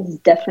AI is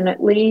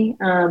definitely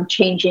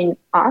changing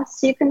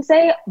us, you can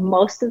say,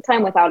 most of the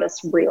time without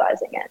us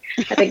realizing it.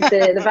 I think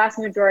the vast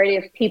majority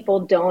of people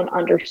don't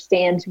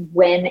understand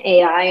when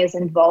AI is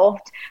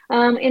involved.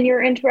 in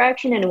your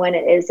interaction and when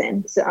it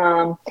isn't.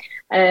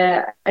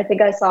 I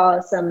think I saw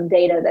some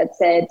data that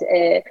said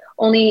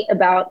only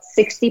about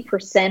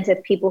 60%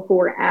 of people who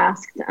were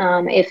asked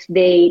if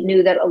they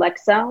knew that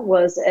Alexa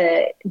was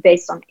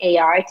based on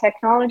AI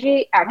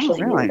technology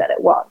actually knew that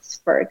it was,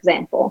 for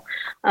example.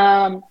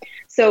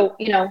 So,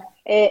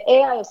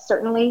 AI is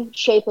certainly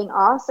shaping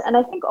us. And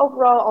I think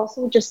overall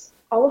also just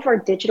all of our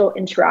digital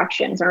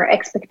interactions, our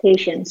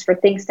expectations for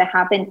things to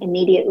happen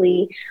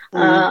immediately,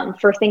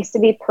 for things to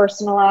be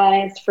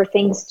personalized, for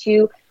things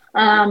to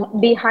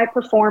be high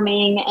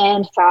performing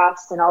and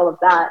fast, and all of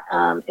that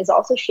is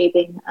also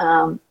shaping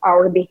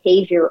our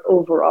behavior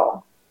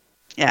overall.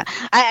 Yeah,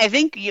 I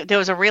think there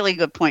was a really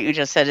good point you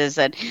just said, is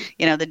that,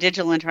 the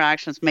digital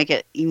interactions make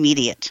it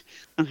immediate.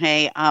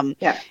 Okay.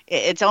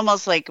 It's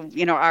almost like,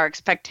 our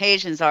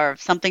expectations are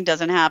if something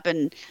doesn't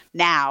happen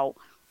now,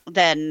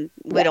 then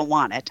we don't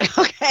want it.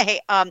 Okay.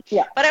 But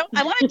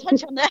I want to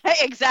touch on that.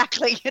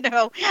 Exactly.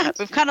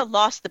 We've kind of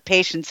lost the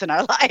patience in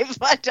our life,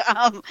 but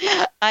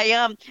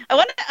I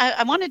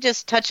want to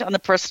just touch on the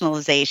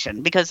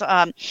personalization, because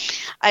I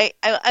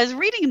was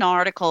reading an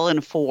article in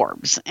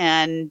Forbes,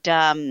 and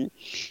they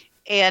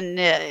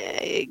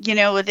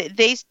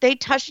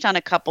touched on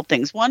a couple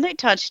things. One, they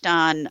touched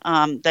on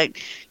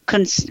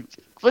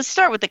let's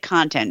start with the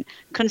content.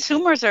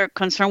 Consumers are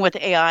concerned with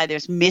AI.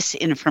 There's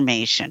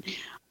misinformation.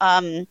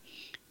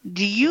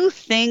 Do you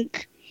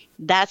think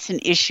that's an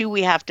issue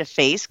we have to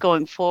face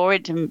going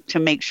forward to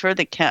make sure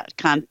the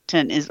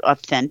content is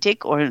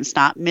authentic or it's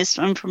not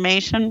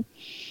misinformation?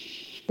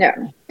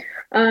 Yeah,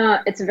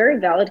 it's a very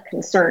valid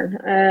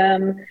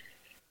concern.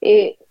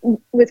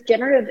 With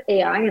generative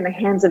AI in the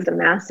hands of the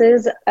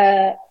masses,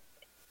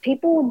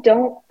 people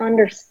don't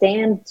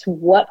understand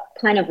what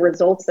kind of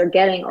results they're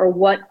getting or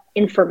what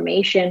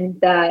information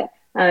that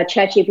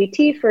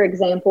ChatGPT, for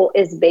example,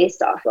 is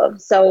based off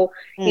of. So,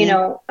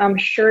 I'm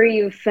sure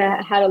you've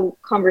had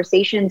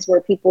conversations where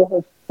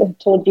people have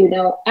told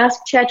you,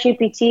 ask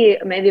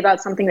ChatGPT maybe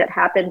about something that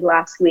happened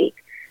last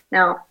week.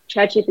 Now,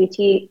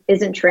 ChatGPT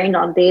isn't trained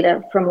on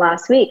data from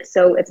last week,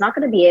 so it's not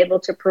going to be able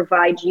to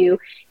provide you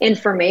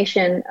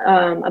information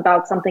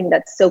about something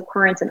that's so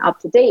current and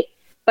up to date,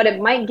 but it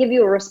might give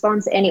you a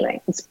response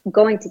anyway. It's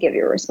going to give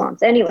you a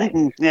response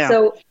anyway.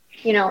 So,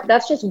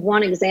 that's just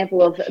one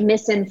example of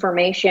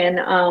misinformation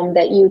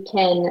that you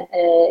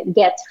can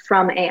get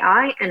from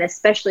AI, and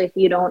especially if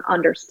you don't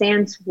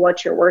understand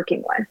what you're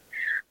working with.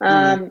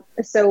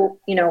 So,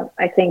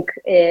 I think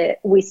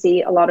we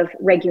see a lot of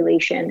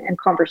regulation and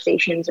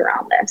conversations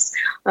around this.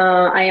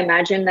 I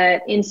imagine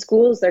that in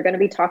schools, they're going to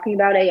be talking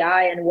about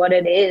AI and what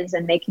it is,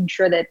 and making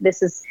sure that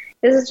this is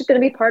going to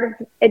be part of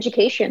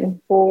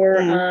education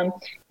for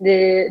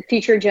the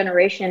future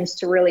generations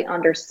to really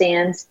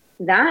understand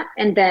that.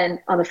 And then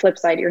on the flip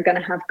side, you're going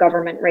to have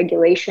government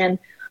regulation.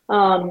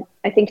 I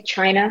think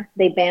China,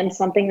 they banned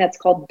something that's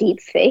called deep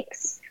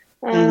fakes.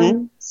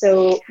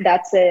 So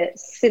that's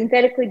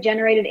synthetically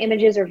generated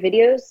images or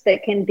videos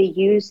that can be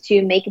used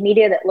to make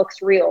media that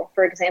looks real.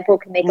 For example,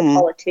 can make a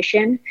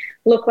politician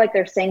look like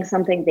they're saying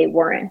something they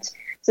weren't.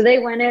 So they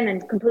went in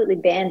and completely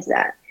banned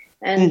that.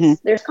 And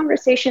there's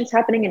conversations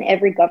happening in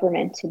every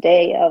government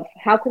today of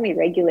how can we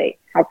regulate?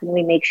 How can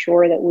we make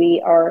sure that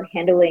we are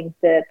handling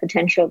the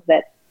potential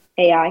that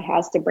AI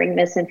has to bring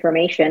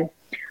misinformation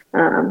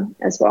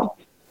as well?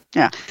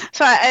 Yeah.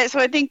 So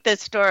I think that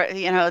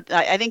story,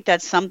 I think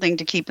that's something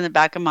to keep in the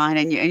back of mind.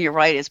 And you're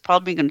right. It's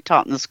probably going to be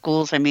taught in the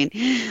schools. I mean,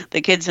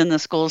 the kids in the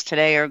schools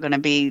today are going to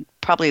be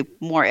probably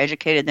more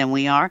educated than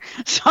we are.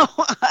 So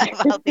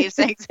about these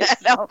things.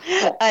 No.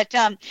 But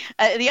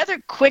the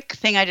other quick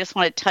thing I just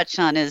want to touch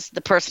on is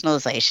the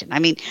personalization. I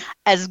mean,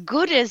 as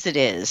good as it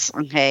is,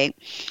 okay,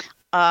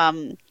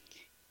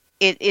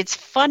 it's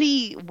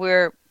funny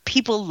where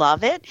people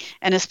love it,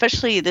 and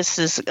especially this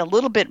is a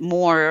little bit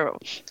more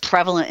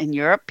prevalent in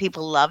Europe.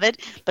 People love it,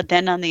 but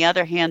then on the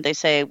other hand, they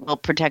say, well,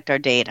 protect our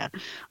data.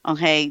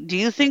 Okay, do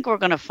you think we're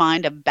going to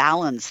find a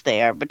balance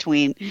there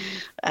between,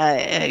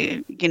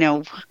 the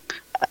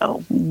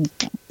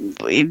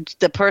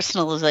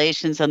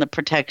personalizations and the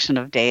protection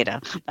of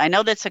data? I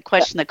know that's a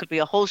question that could be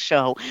a whole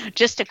show.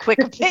 Just a quick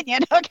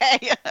opinion,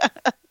 okay?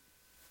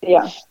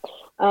 Yeah.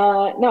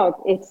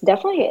 No, it's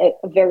definitely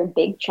a very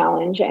big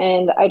challenge.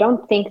 And I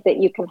don't think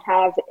that you can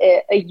have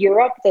a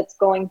Europe that's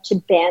going to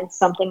ban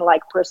something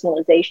like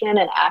personalization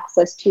and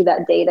access to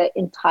that data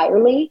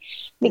entirely,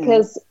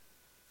 because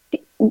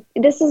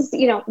this is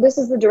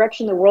the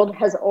direction the world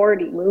has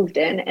already moved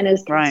in and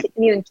is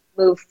continuing to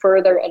move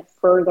further and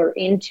further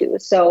into.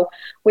 So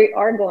we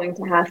are going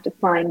to have to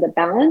find the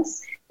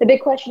balance. The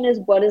big question is,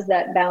 what does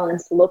that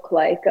balance look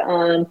like?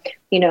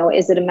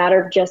 Is it a matter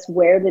of just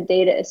where the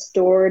data is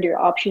stored, your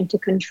option to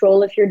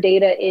control if your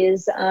data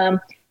is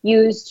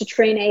used to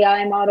train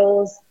AI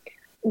models?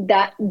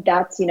 That's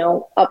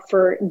up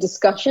for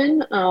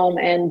discussion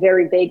and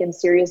very big and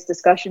serious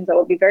discussions that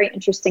will be very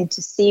interesting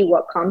to see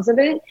what comes of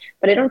it.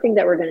 But I don't think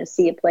that we're going to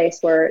see a place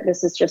where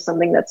this is just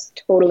something that's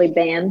totally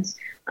banned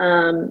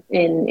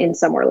in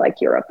somewhere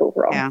like Europe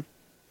overall.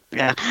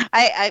 Yeah,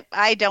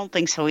 I don't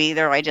think so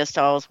either. I just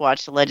always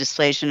watch the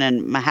legislation,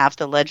 and half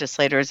the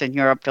legislators in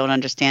Europe don't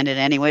understand it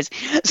anyways.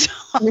 So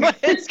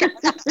it's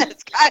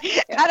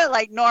kind of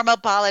like normal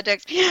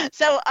politics.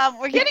 So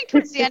we're getting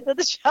towards the end of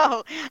the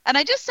show, and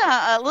I just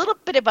a little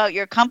bit about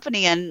your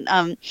company and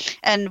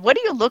what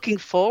are you looking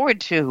forward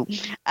to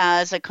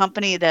as a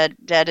company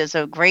that is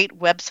a great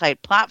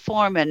website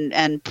platform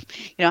and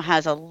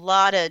has a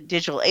lot of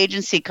digital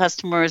agency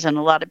customers and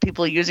a lot of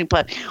people using.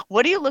 But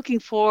what are you looking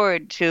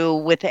forward to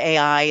with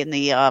AI in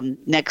the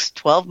next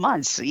 12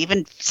 months,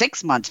 even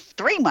 6 months,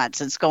 3 months?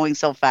 It's going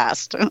so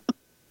fast.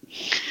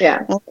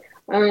 Yeah.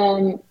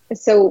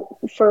 So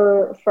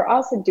for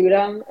us at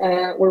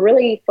Duda, we're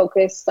really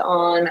focused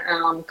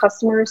on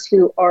customers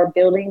who are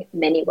building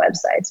many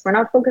websites. We're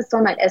not focused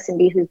on that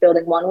SMB who's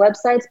building one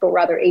website, but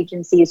rather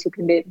agencies who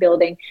can be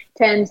building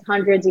tens,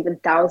 hundreds, even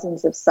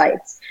thousands of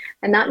sites.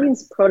 And that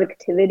means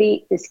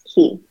productivity is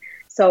key.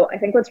 So I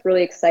think what's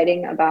really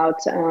exciting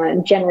about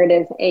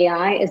generative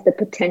AI is the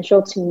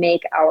potential to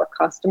make our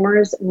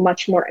customers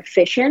much more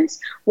efficient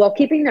while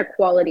keeping their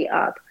quality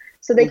up.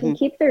 So they can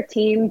keep their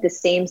team the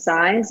same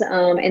size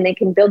and they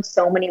can build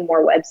so many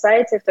more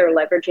websites if they're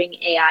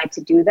leveraging AI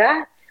to do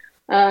that.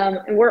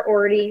 And we're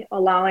already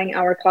allowing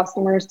our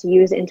customers to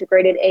use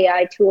integrated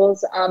AI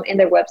tools in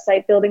their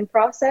website building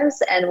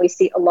process, and we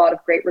see a lot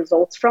of great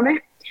results from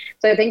it.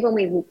 So I think when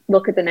we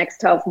look at the next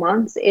 12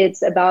 months,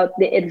 it's about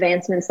the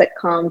advancements that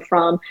come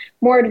from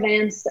more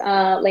advanced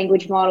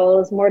language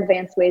models, more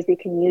advanced ways we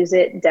can use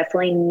it,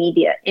 definitely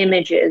media,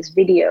 images,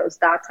 videos,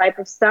 that type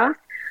of stuff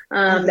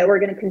that we're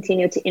going to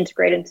continue to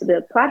integrate into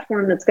the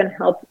platform that's going to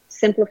help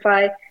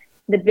simplify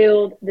the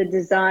build, the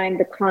design,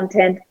 the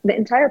content, the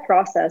entire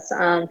process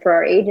for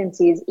our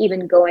agencies,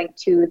 even going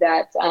to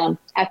that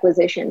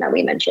acquisition that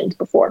we mentioned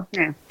before.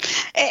 Yeah.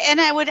 And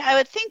I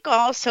would think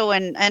also,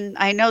 and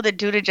I know that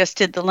Duda just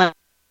did the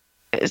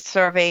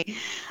survey,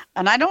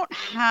 and I don't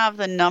have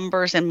the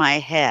numbers in my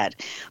head,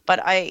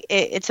 but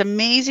it's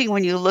amazing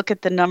when you look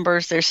at the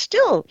numbers. There's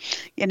still,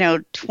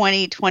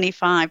 20,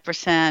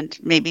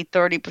 25%, maybe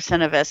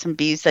 30% of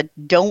SMBs that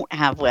don't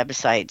have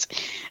websites.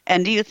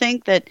 And do you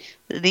think that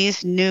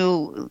these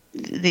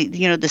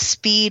the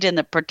speed and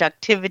the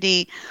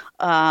productivity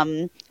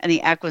and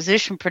the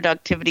acquisition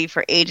productivity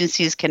for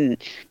agencies can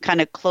kind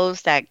of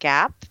close that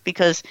gap?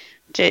 Because,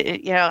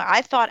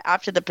 I thought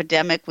after the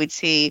pandemic we'd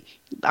see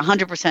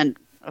 100%.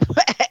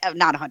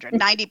 Not 100,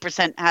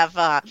 90% have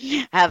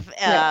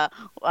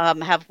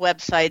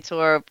websites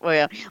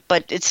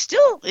but it's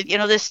still,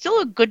 there's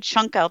still a good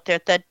chunk out there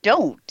that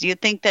don't. Do you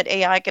think that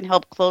AI can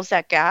help close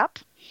that gap?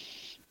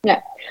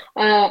 Yeah.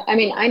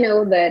 I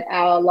know that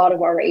a lot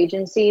of our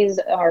agencies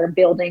are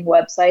building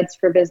websites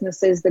for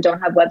businesses that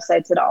don't have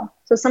websites at all.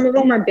 So some of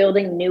them are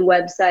building new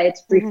websites,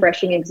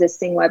 refreshing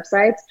existing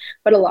websites,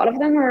 but a lot of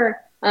them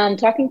are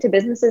talking to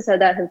businesses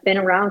that have been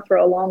around for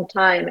a long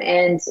time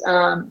and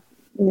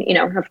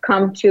have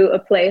come to a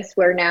place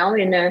where now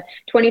in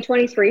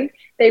 2023,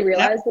 they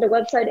realize that a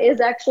website is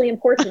actually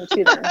important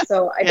to them.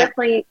 So I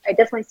definitely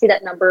see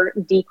that number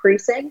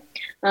decreasing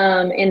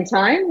in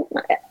time.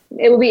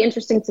 It will be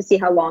interesting to see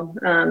how long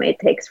it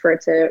takes for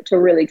it to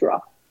really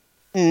drop.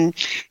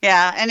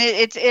 Yeah, and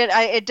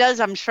it does.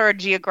 I'm sure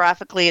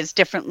geographically is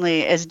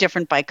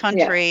different by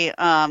country.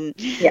 And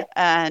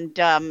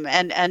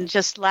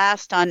just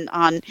last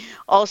on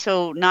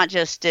also not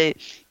just the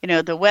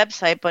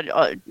website, but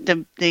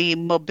the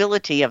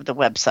mobility of the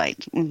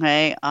website.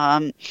 Okay,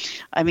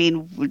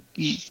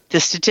 the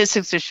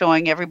statistics are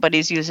showing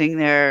everybody's using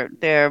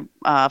their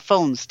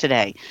phones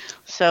today.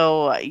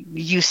 So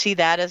you see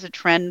that as a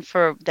trend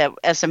for that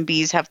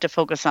SMBs have to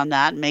focus on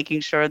that,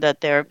 making sure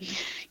that they're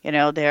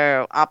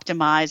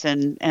optimized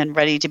and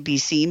ready to be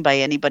seen by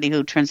anybody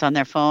who turns on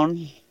their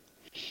phone.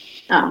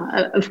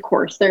 Of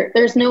course,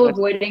 there's no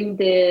avoiding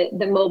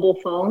the mobile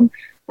phone.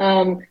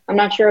 I'm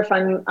not sure if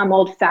I'm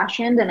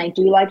old-fashioned, and I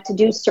do like to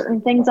do certain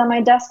things on my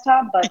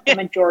desktop, but the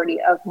majority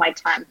of my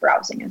time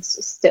browsing is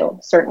still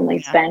certainly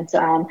spent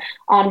on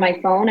my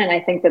phone, and I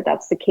think that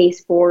that's the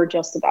case for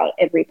just about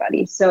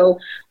everybody. So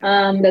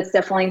that's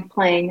definitely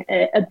playing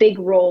a big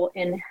role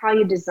in how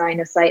you design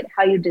a site,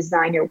 how you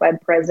design your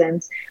web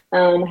presence,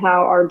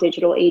 how our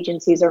digital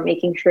agencies are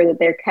making sure that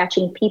they're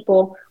catching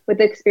people with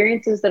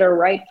experiences that are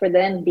right for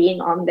them being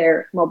on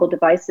their mobile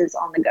devices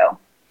on the go.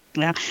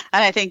 Yeah,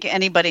 and I think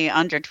anybody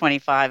under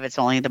 25, it's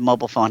only the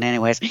mobile phone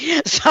anyways.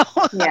 So,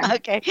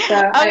 okay.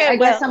 So I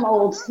guess I'm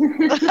old. So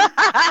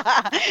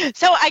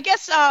I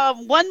guess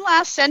one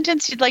last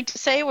sentence you'd like to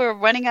say. We're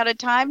running out of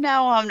time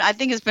now. I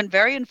think it's been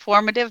very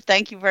informative.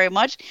 Thank you very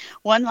much.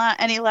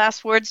 Any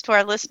last words to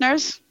our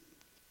listeners?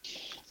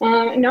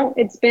 No,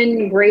 it's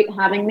been great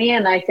having me,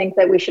 and I think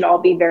that we should all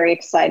be very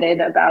excited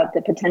about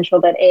the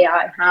potential that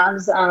AI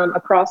has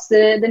across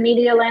the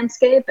media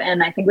landscape,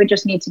 and I think we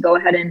just need to go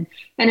ahead and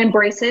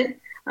embrace it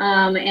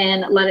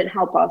and let it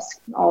help us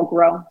all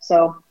grow.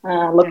 So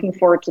looking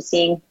forward to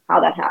seeing how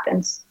that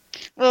happens.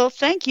 Well,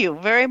 thank you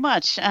very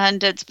much.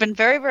 And it's been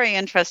very, very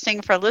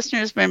interesting. For our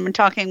listeners, we've been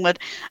talking with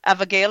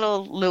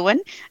Abigail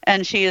Lewin,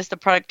 and she is the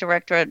product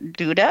director at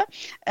Duda.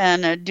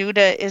 And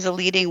Duda is a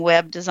leading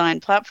web design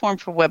platform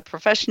for web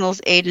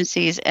professionals,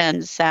 agencies,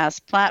 and SaaS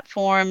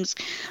platforms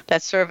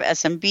that serve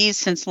SMBs.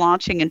 Since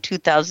launching in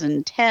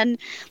 2010,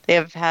 they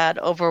have had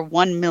over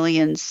 1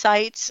 million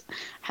sites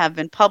have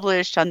been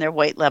published on their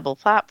white label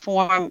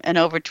platform, and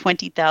over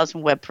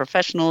 20,000 web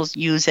professionals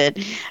use it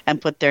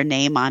and put their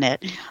name on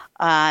it.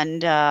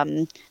 And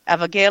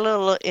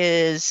Abigail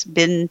has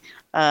 7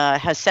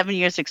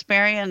 years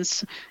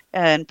experience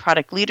in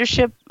product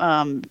leadership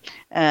and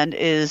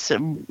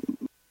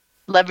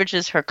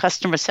leverages her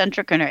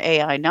customer-centric and her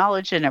AI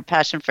knowledge and her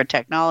passion for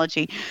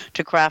technology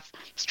to craft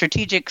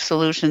strategic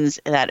solutions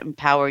that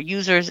empower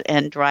users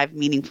and drive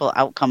meaningful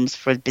outcomes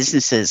for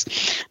businesses.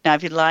 Now,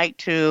 if you'd like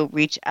to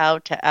reach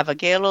out to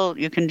Abigail,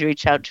 you can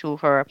reach out to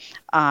her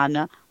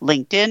on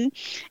LinkedIn,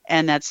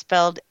 and that's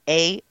spelled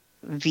AVIGAYIL,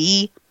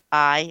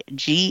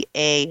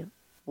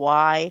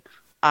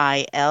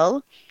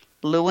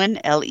 Lewin,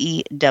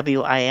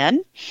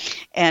 Lewin.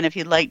 And if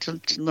you'd like to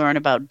learn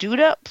about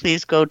Duda,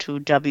 please go to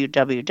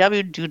www.duda.co.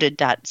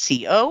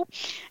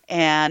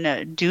 And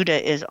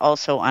Duda is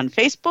also on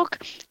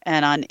Facebook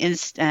and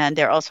and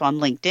they're also on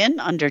LinkedIn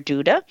under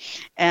Duda,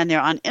 and they're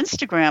on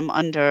Instagram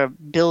under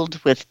Build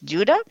with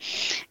Duda,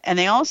 and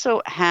they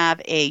also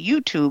have a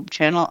YouTube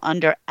channel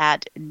under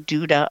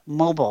 @Duda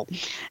Mobile.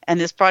 And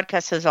this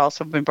broadcast has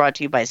also been brought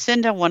to you by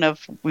Cinda, one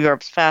of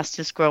Europe's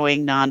fastest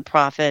growing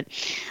nonprofit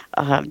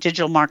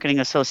digital marketing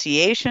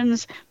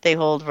associations. They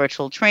hold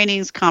virtual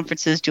trainings,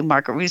 conferences, do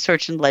market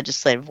research and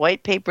legislative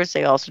white papers.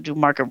 They also do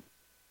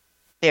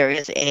There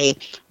is a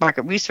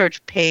market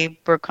research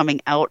paper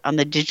coming out on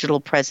the digital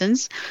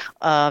presence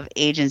of of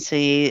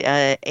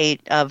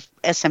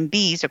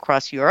SMBs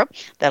across Europe.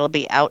 That'll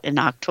be out in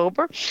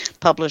October,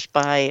 published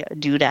by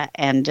Duda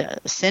and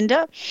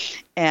Cinda.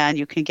 And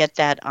you can get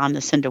that on the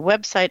Cinda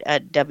website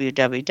at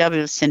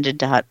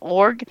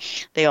www.cinda.org.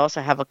 They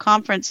also have a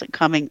conference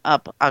coming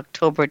up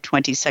October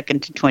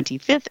 22nd to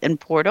 25th in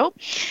Porto.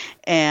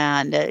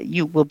 And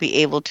you will be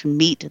able to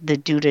meet the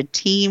Duda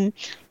team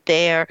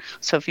there.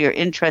 So if you're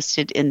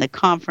interested in the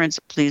conference,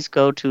 please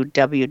go to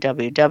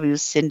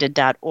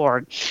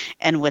www.cinda.org.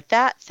 And with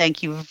that,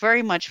 thank you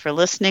very much for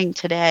listening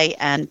today,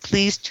 and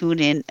please tune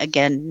in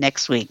again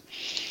next week.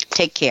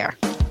 Take care.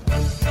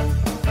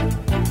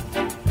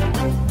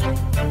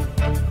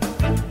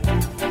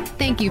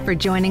 Thank you for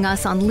joining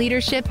us on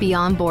Leadership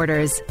Beyond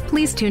Borders.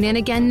 Please tune in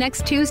again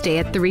next Tuesday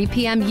at 3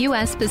 p.m.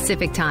 U.S.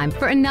 Pacific Time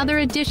for another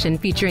edition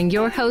featuring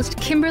your host,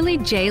 Kimberly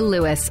J.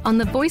 Lewis, on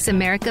the Voice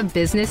America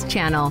Business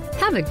Channel.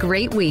 Have a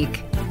great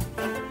week.